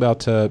talking about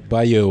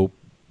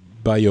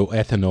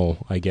bioethanol,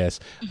 I guess,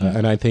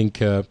 and I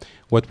think,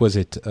 what was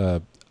it,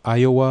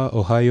 Iowa,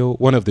 Ohio,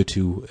 one of the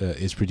two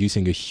is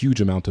producing a huge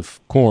amount of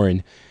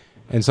corn,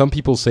 and some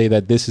people say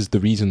that this is the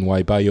reason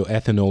why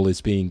bioethanol is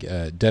being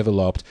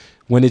developed,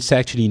 when it's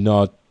actually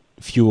not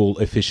fuel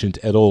efficient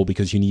at all,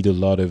 because you need a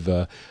lot of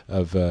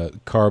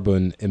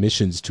carbon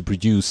emissions to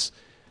produce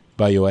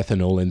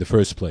bioethanol in the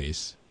first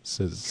place.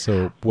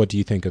 So what do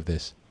you think of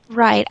this?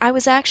 Right. I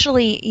was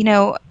actually,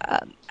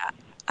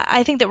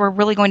 I think that we're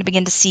really going to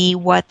begin to see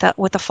what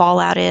the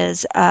fallout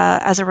is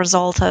as a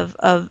result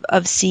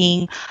of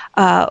seeing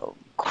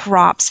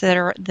crops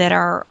that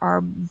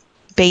are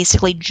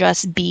basically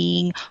just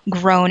being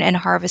grown and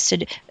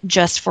harvested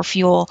just for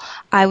fuel.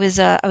 I was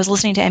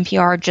listening to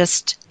NPR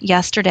just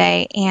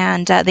yesterday,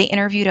 and they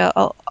interviewed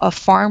a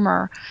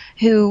farmer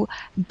who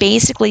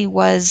basically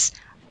was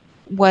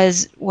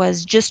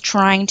just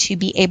trying to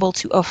be able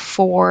to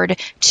afford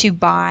to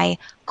buy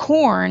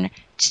corn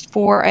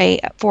for a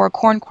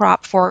corn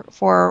crop for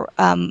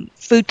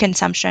food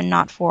consumption,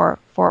 not for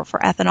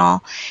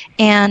ethanol,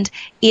 and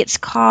it's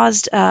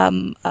caused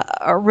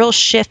a real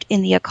shift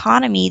in the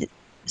economy.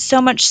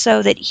 So much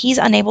so that he's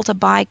unable to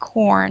buy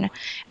corn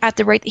at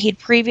the rate that he had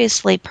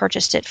previously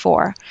purchased it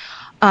for,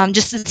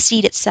 just the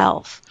seed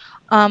itself.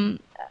 I'm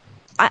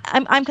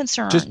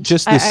concerned.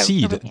 Just the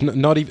seed.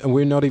 Not even.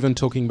 We're not even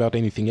talking about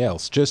anything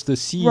else. Just the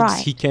seeds.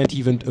 Right. He can't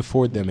even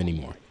afford them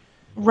anymore.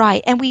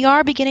 Right, and we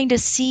are beginning to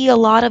see a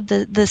lot of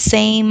the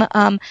same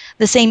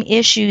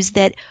issues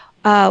that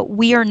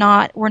we're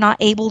not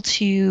able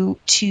to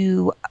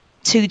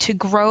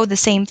grow the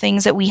same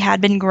things that we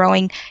had been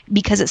growing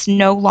because it's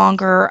no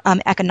longer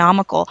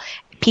economical.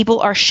 People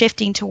are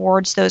shifting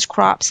towards those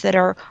crops that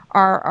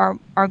are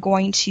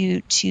going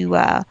to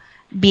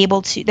be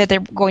able to, that they're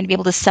going to be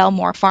able to sell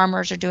more.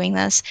 Farmers are doing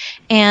this,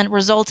 and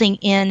resulting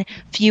in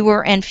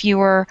fewer and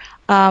fewer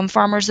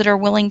farmers that are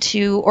willing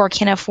to or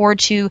can afford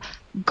to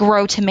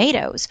grow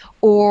tomatoes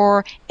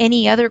or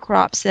any other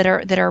crops that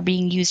are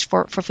being used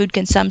for food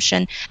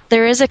consumption.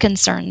 There is a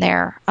concern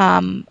there.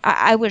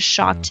 I was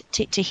shocked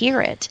to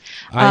hear it.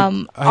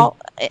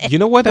 You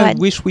know what? I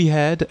wish we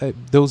had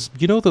those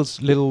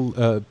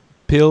little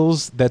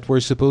pills that were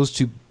supposed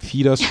to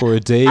feed us for a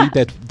day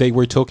that they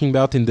were talking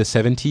about in the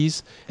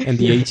 70s and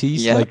the 80s.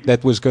 Yeah. Like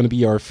that was going to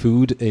be our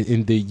food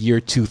in the year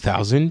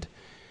 2000,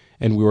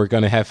 and we were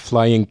going to have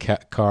flying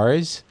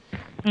cars.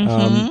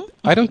 Mm-hmm.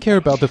 I don't care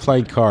about the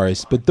flying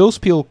cars, but those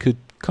pills could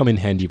come in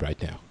handy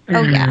right now.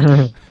 Oh,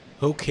 yeah.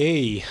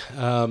 Okay.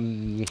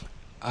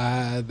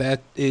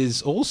 That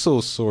is also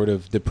sort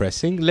of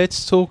depressing.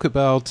 Let's talk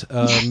about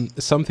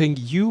something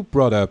you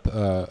brought up,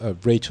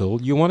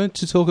 Rachel. You wanted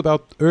to talk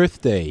about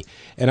Earth Day.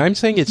 And I'm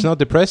saying it's not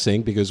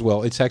depressing because,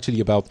 well, it's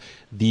actually about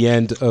the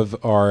end of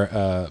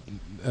our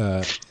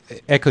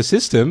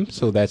ecosystem.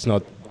 So that's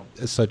not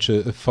such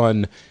a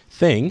fun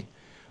thing.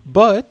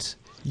 But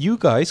you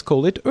guys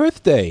call it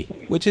Earth Day,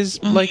 which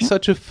is like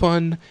such a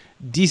fun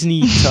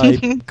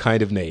Disney-type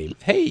kind of name.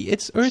 Hey,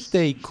 it's Earth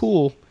Day.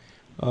 Cool.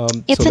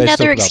 It's so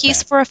another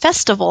excuse for a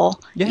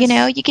festival. Yes. You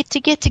know, you get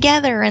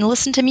together and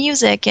listen to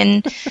music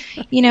and,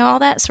 all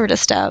that sort of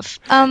stuff.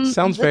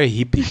 Sounds very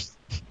hippie.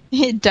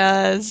 It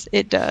does.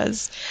 It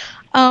does.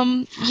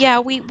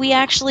 We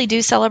actually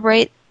do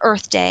celebrate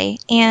Earth Day.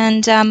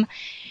 And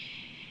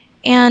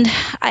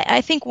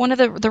I think one of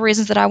the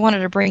reasons that I wanted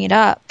to bring it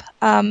up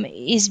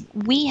is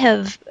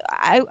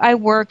I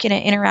work in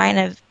an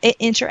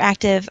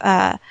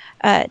interactive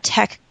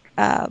tech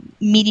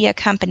media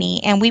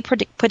company, and we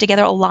put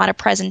together a lot of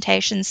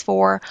presentations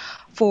for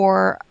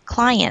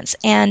clients.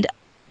 And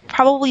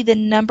probably the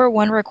number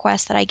one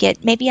request that I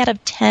get, maybe out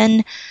of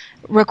 10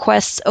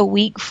 requests a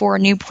week for a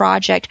new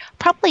project,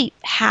 probably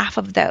half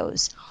of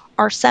those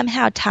are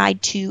somehow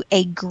tied to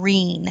a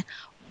green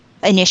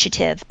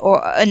initiative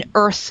or an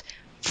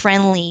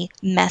earth-friendly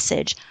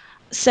message.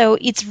 So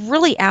it's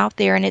really out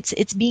there, and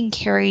it's being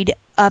carried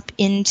up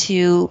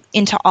into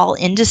all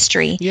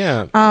industry.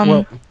 Yeah.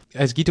 Well,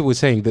 as Gita was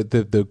saying,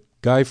 the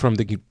guy from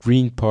the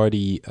Green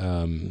Party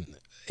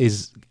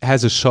has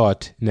a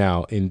shot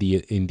now in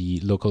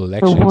the local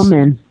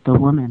elections. The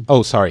woman.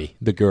 Oh, sorry,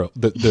 the girl,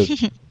 the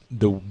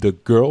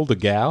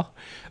gal,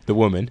 the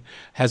woman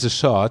has a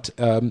shot.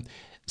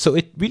 So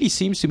it really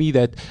seems to me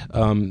that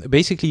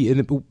basically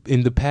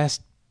in the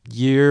past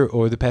year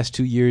or the past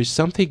 2 years,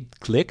 something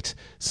clicked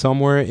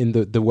somewhere in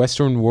the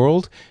Western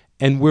world,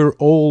 and we're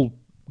all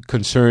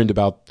concerned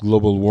about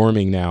global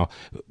warming now.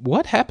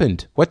 What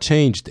happened? What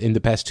changed in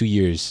the past 2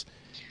 years?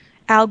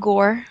 Al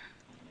Gore,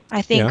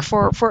 I think,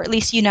 for at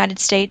least United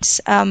States,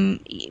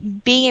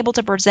 being able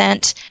to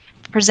present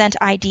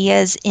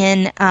ideas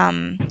in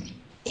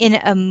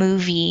a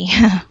movie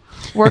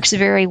works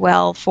very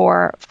well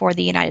for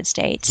the United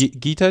States.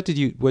 Gita,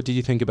 what did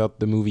you think about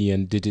the movie,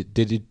 and did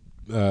it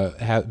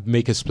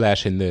make a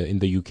splash in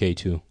the UK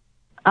too?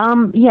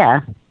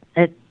 Yeah,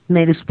 it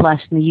made a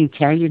splash in the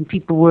UK, and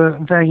people were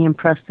very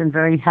impressed and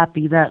very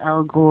happy that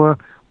Al Gore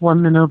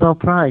won the Nobel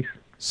Prize.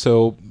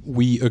 So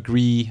we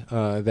agree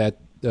that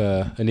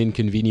an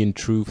inconvenient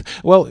truth.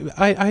 Well,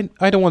 I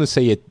don't want to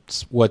say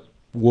it's what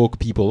woke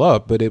people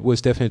up, but it was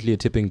definitely a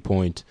tipping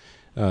point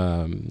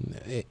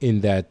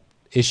in that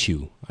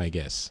issue, I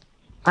guess.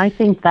 I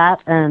think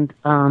that and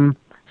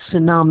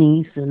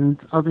tsunamis and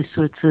other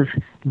sorts of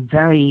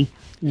very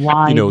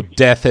wide...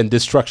 death and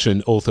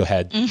destruction also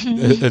had a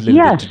little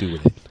bit to do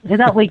with it.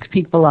 That wakes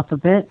people up a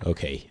bit.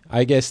 Okay,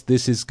 I guess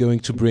this is going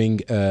to bring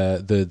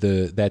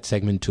that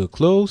segment to a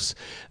close,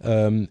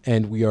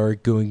 and we are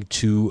going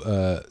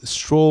to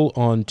stroll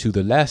on to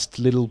the last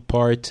little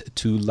part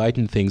to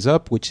lighten things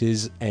up, which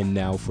is And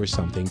Now for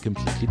Something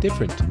Completely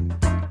Different.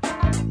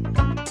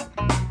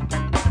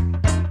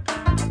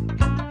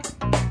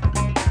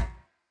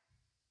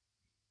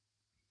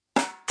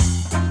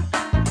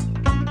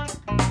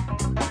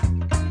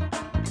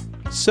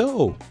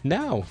 So,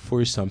 now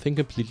for something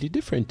completely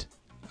different.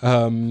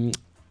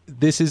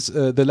 This is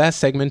the last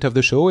segment of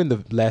the show. In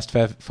the last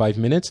 5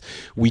 minutes,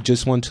 we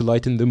just want to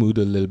lighten the mood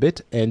a little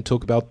bit and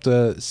talk about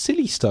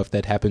silly stuff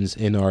that happens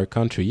in our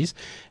countries.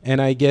 And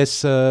I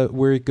guess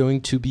we're going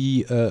to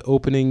be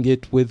opening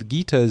it with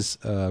Gita's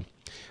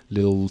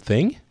little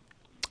thing.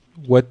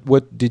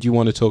 What did you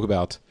want to talk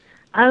about?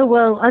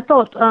 Well, I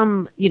thought,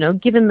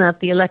 given that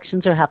the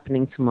elections are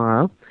happening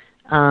tomorrow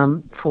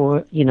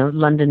for,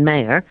 London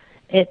mayor,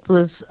 it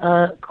was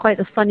quite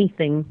a funny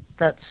thing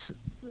that's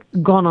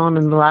gone on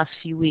in the last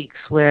few weeks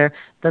where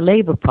the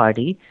Labour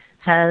Party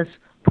has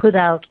put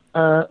out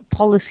a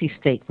policy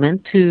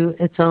statement to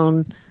its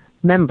own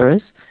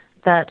members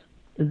that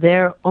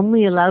they're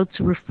only allowed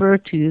to refer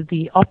to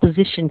the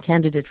opposition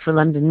candidate for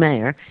London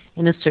mayor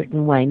in a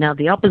certain way. Now,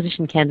 the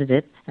opposition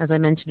candidate, as I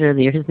mentioned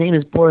earlier, his name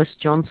is Boris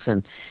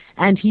Johnson,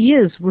 and he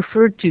is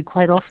referred to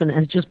quite often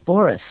as just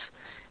Boris.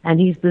 And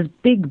he's this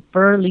big,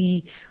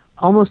 burly,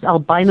 almost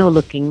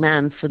albino-looking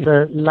man for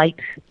the light,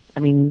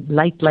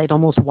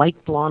 almost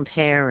white blonde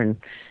hair, and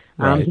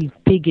Right. he's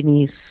big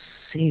and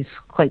he's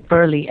quite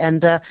burly.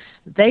 And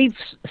they've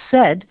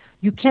said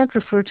you can't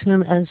refer to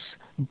him as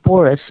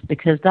Boris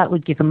because that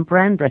would give him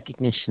brand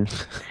recognition.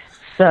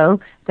 So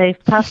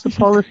they've passed a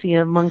policy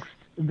amongst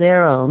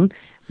their own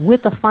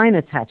with a fine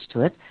attached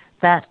to it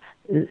that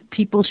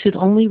people should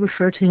only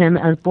refer to him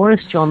as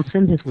Boris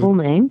Johnson, his full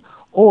name,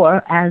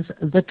 or as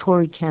the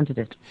Tory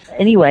candidate.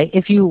 Anyway,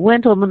 if you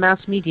went on the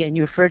mass media and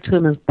you referred to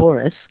him as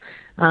Boris,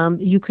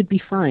 you could be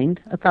fined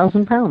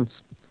 £1,000.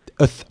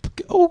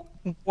 Oh,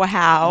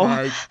 Wow.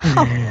 my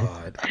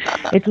God.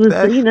 It was,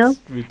 That's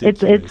it's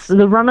ridiculous.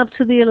 the run-up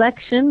to the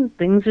election.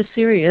 Things are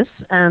serious,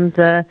 and,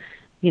 Yeah,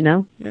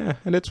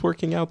 and it's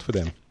working out for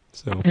them.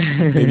 So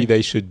maybe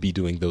they should be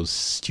doing those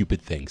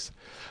stupid things.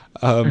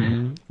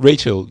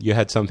 Rachel, you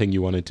had something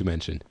you wanted to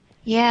mention.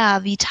 Yeah,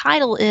 the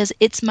title is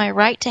It's My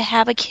Right to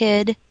Have a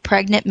Kid,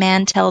 Pregnant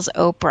Man Tells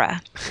Oprah.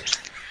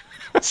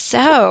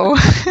 So,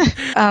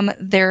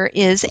 there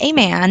is a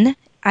man,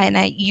 and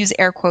I use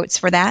air quotes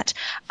for that,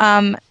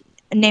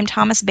 named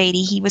Thomas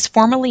Beatty. He was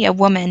formerly a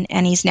woman,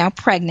 and he's now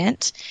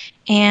pregnant.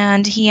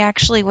 And he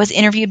actually was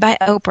interviewed by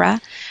Oprah.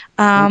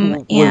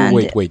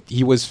 Wait.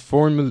 He was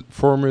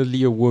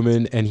formerly a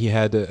woman, and he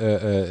had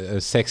a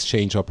sex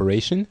change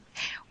operation?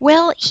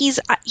 Well,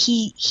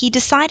 he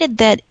decided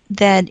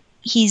that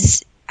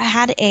he's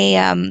had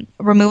a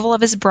removal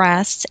of his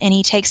breasts, and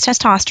he takes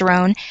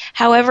testosterone.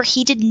 However,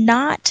 he did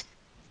not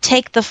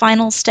take the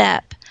final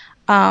step,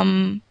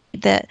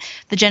 the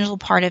genital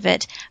part of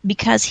it,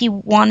 because he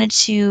wanted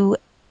to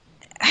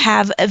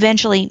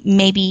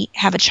maybe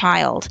have a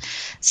child.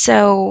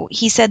 So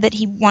he said that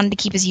he wanted to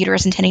keep his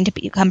uterus, intending to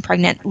become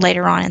pregnant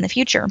later on in the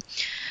future.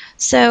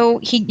 So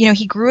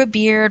he grew a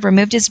beard,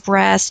 removed his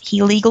breast.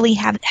 He legally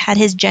had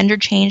his gender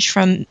changed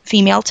from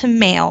female to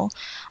male,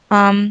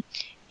 and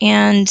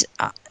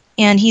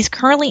he's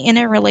currently in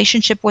a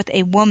relationship with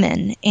a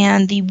woman.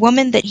 And the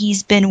woman that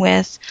he's been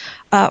with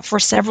for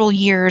several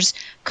years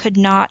could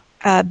not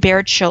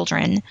bear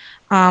children.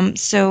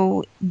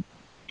 So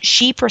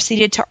she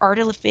proceeded to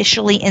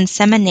artificially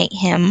inseminate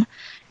him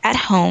at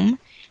home,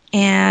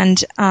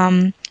 and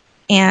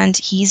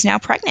he's now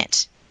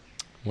pregnant.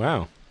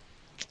 Wow.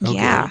 Okay.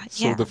 Yeah.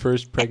 So the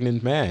first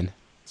pregnant man,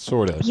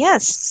 sort of.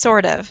 Yes,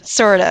 sort of.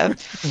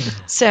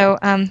 So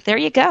there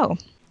you go.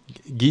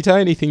 Gita,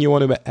 anything you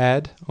want to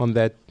add on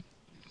that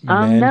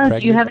man no,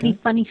 do you pregnant have any guy?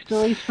 funny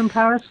stories from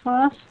Paris for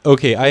us?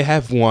 Okay, I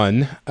have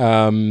one.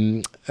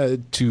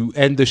 To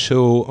end the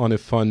show on a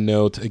fun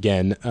note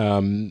again,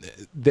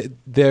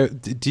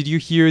 did you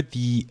hear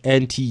the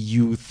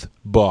anti-youth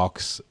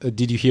box?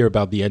 Did you hear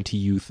about the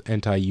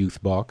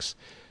anti-youth box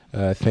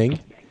thing?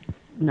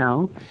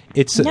 No.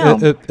 It's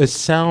No. a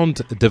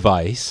sound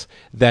device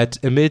that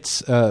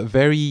emits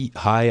very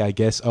high, I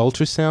guess,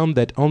 ultrasound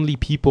that only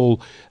people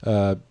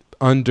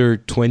under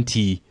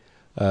 20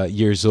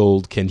 years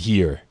old can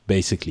hear,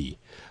 basically.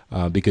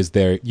 Because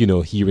their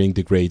hearing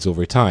degrades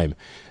over time.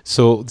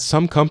 So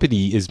some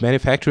company is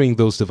manufacturing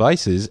those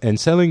devices and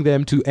selling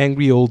them to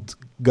angry old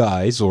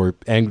guys or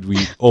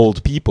angry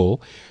old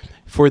people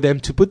for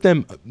them to put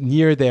them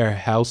near their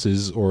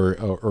houses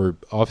or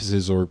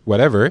offices or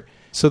whatever,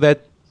 so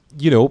that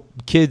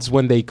kids,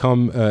 when they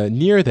come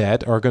near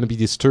that, are going to be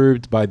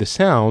disturbed by the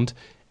sound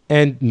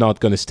and not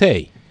going to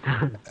stay.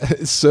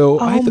 So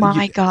Oh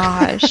my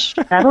gosh.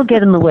 That'll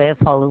get in the way of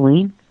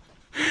Halloween.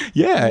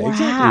 Yeah,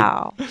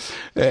 Wow.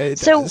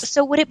 exactly.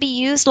 So would it be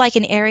used like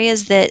in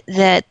areas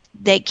that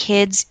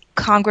kids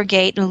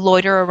congregate and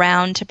loiter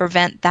around to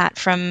prevent that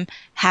from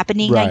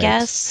happening, I Right.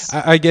 guess?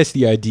 I guess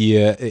the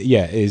idea,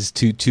 is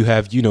to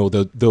have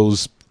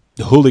those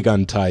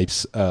hooligan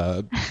types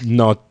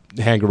not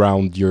hang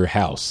around your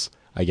house,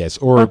 I guess,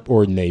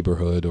 or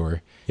neighborhood,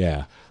 or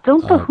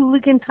Don't the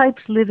hooligan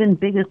types live in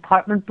big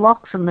apartment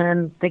blocks and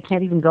then they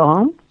can't even go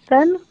home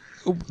then?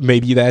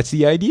 Maybe that's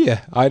the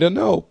idea. I don't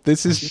know.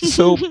 This is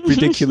so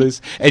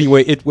ridiculous.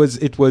 Anyway, it was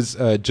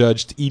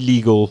judged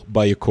illegal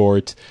by a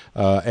court,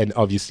 and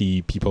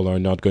obviously people are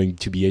not going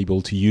to be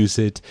able to use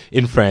it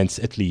in France,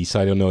 at least.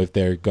 I don't know if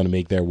they're going to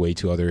make their way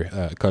to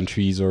other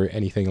countries or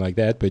anything like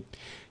that. But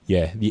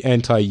yeah, the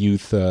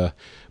anti-youth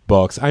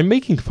box. I'm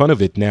making fun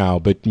of it now,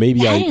 but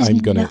maybe I'm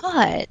gonna.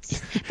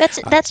 Nuts.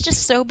 That's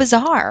just so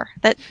bizarre.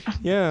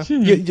 Yeah.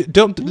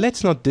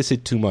 Let's not diss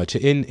it too much.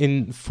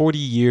 In 40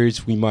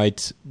 years, we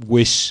might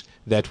wish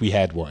that we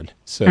had one.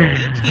 So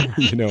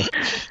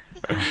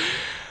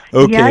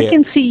Okay. Yeah, I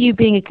can see you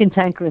being a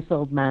cantankerous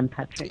old man,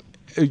 Patrick.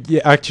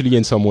 Yeah, actually,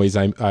 in some ways,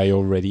 I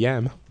already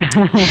am.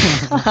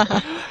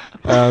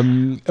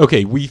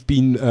 Okay, we've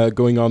been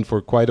going on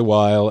for quite a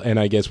while, and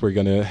I guess we're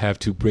going to have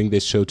to bring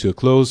this show to a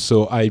close.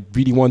 So I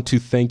really want to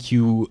thank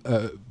you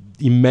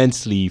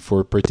immensely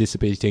for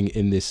participating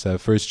in this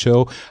first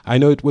show. I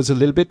know it was a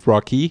little bit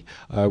rocky.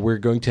 We're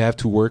going to have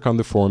to work on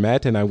the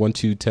format, and I want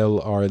to tell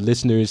our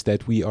listeners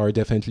that we are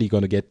definitely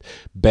going to get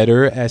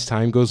better as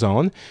time goes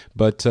on.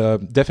 But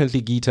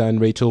definitely, Gita and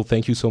Rachel,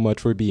 thank you so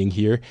much for being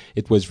here.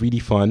 It was really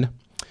fun,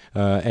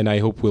 and I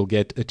hope we'll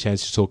get a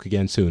chance to talk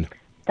again soon.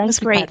 That's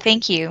great.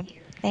 Thank you.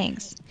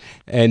 Thanks.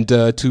 And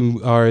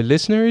to our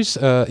listeners,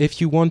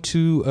 if you want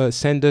to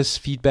send us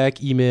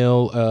feedback,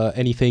 email,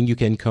 anything, you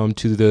can come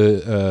to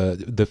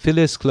the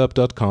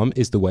phileasclub.com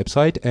is the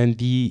website, and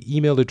the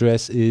email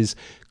address is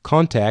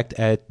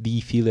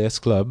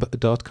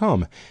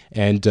contact@thephileasclub.com.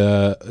 And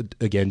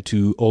again,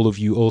 to all of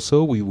you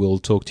also, we will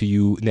talk to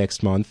you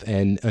next month,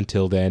 and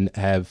until then,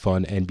 have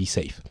fun and be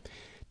safe.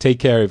 Take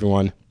care,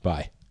 everyone.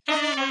 Bye.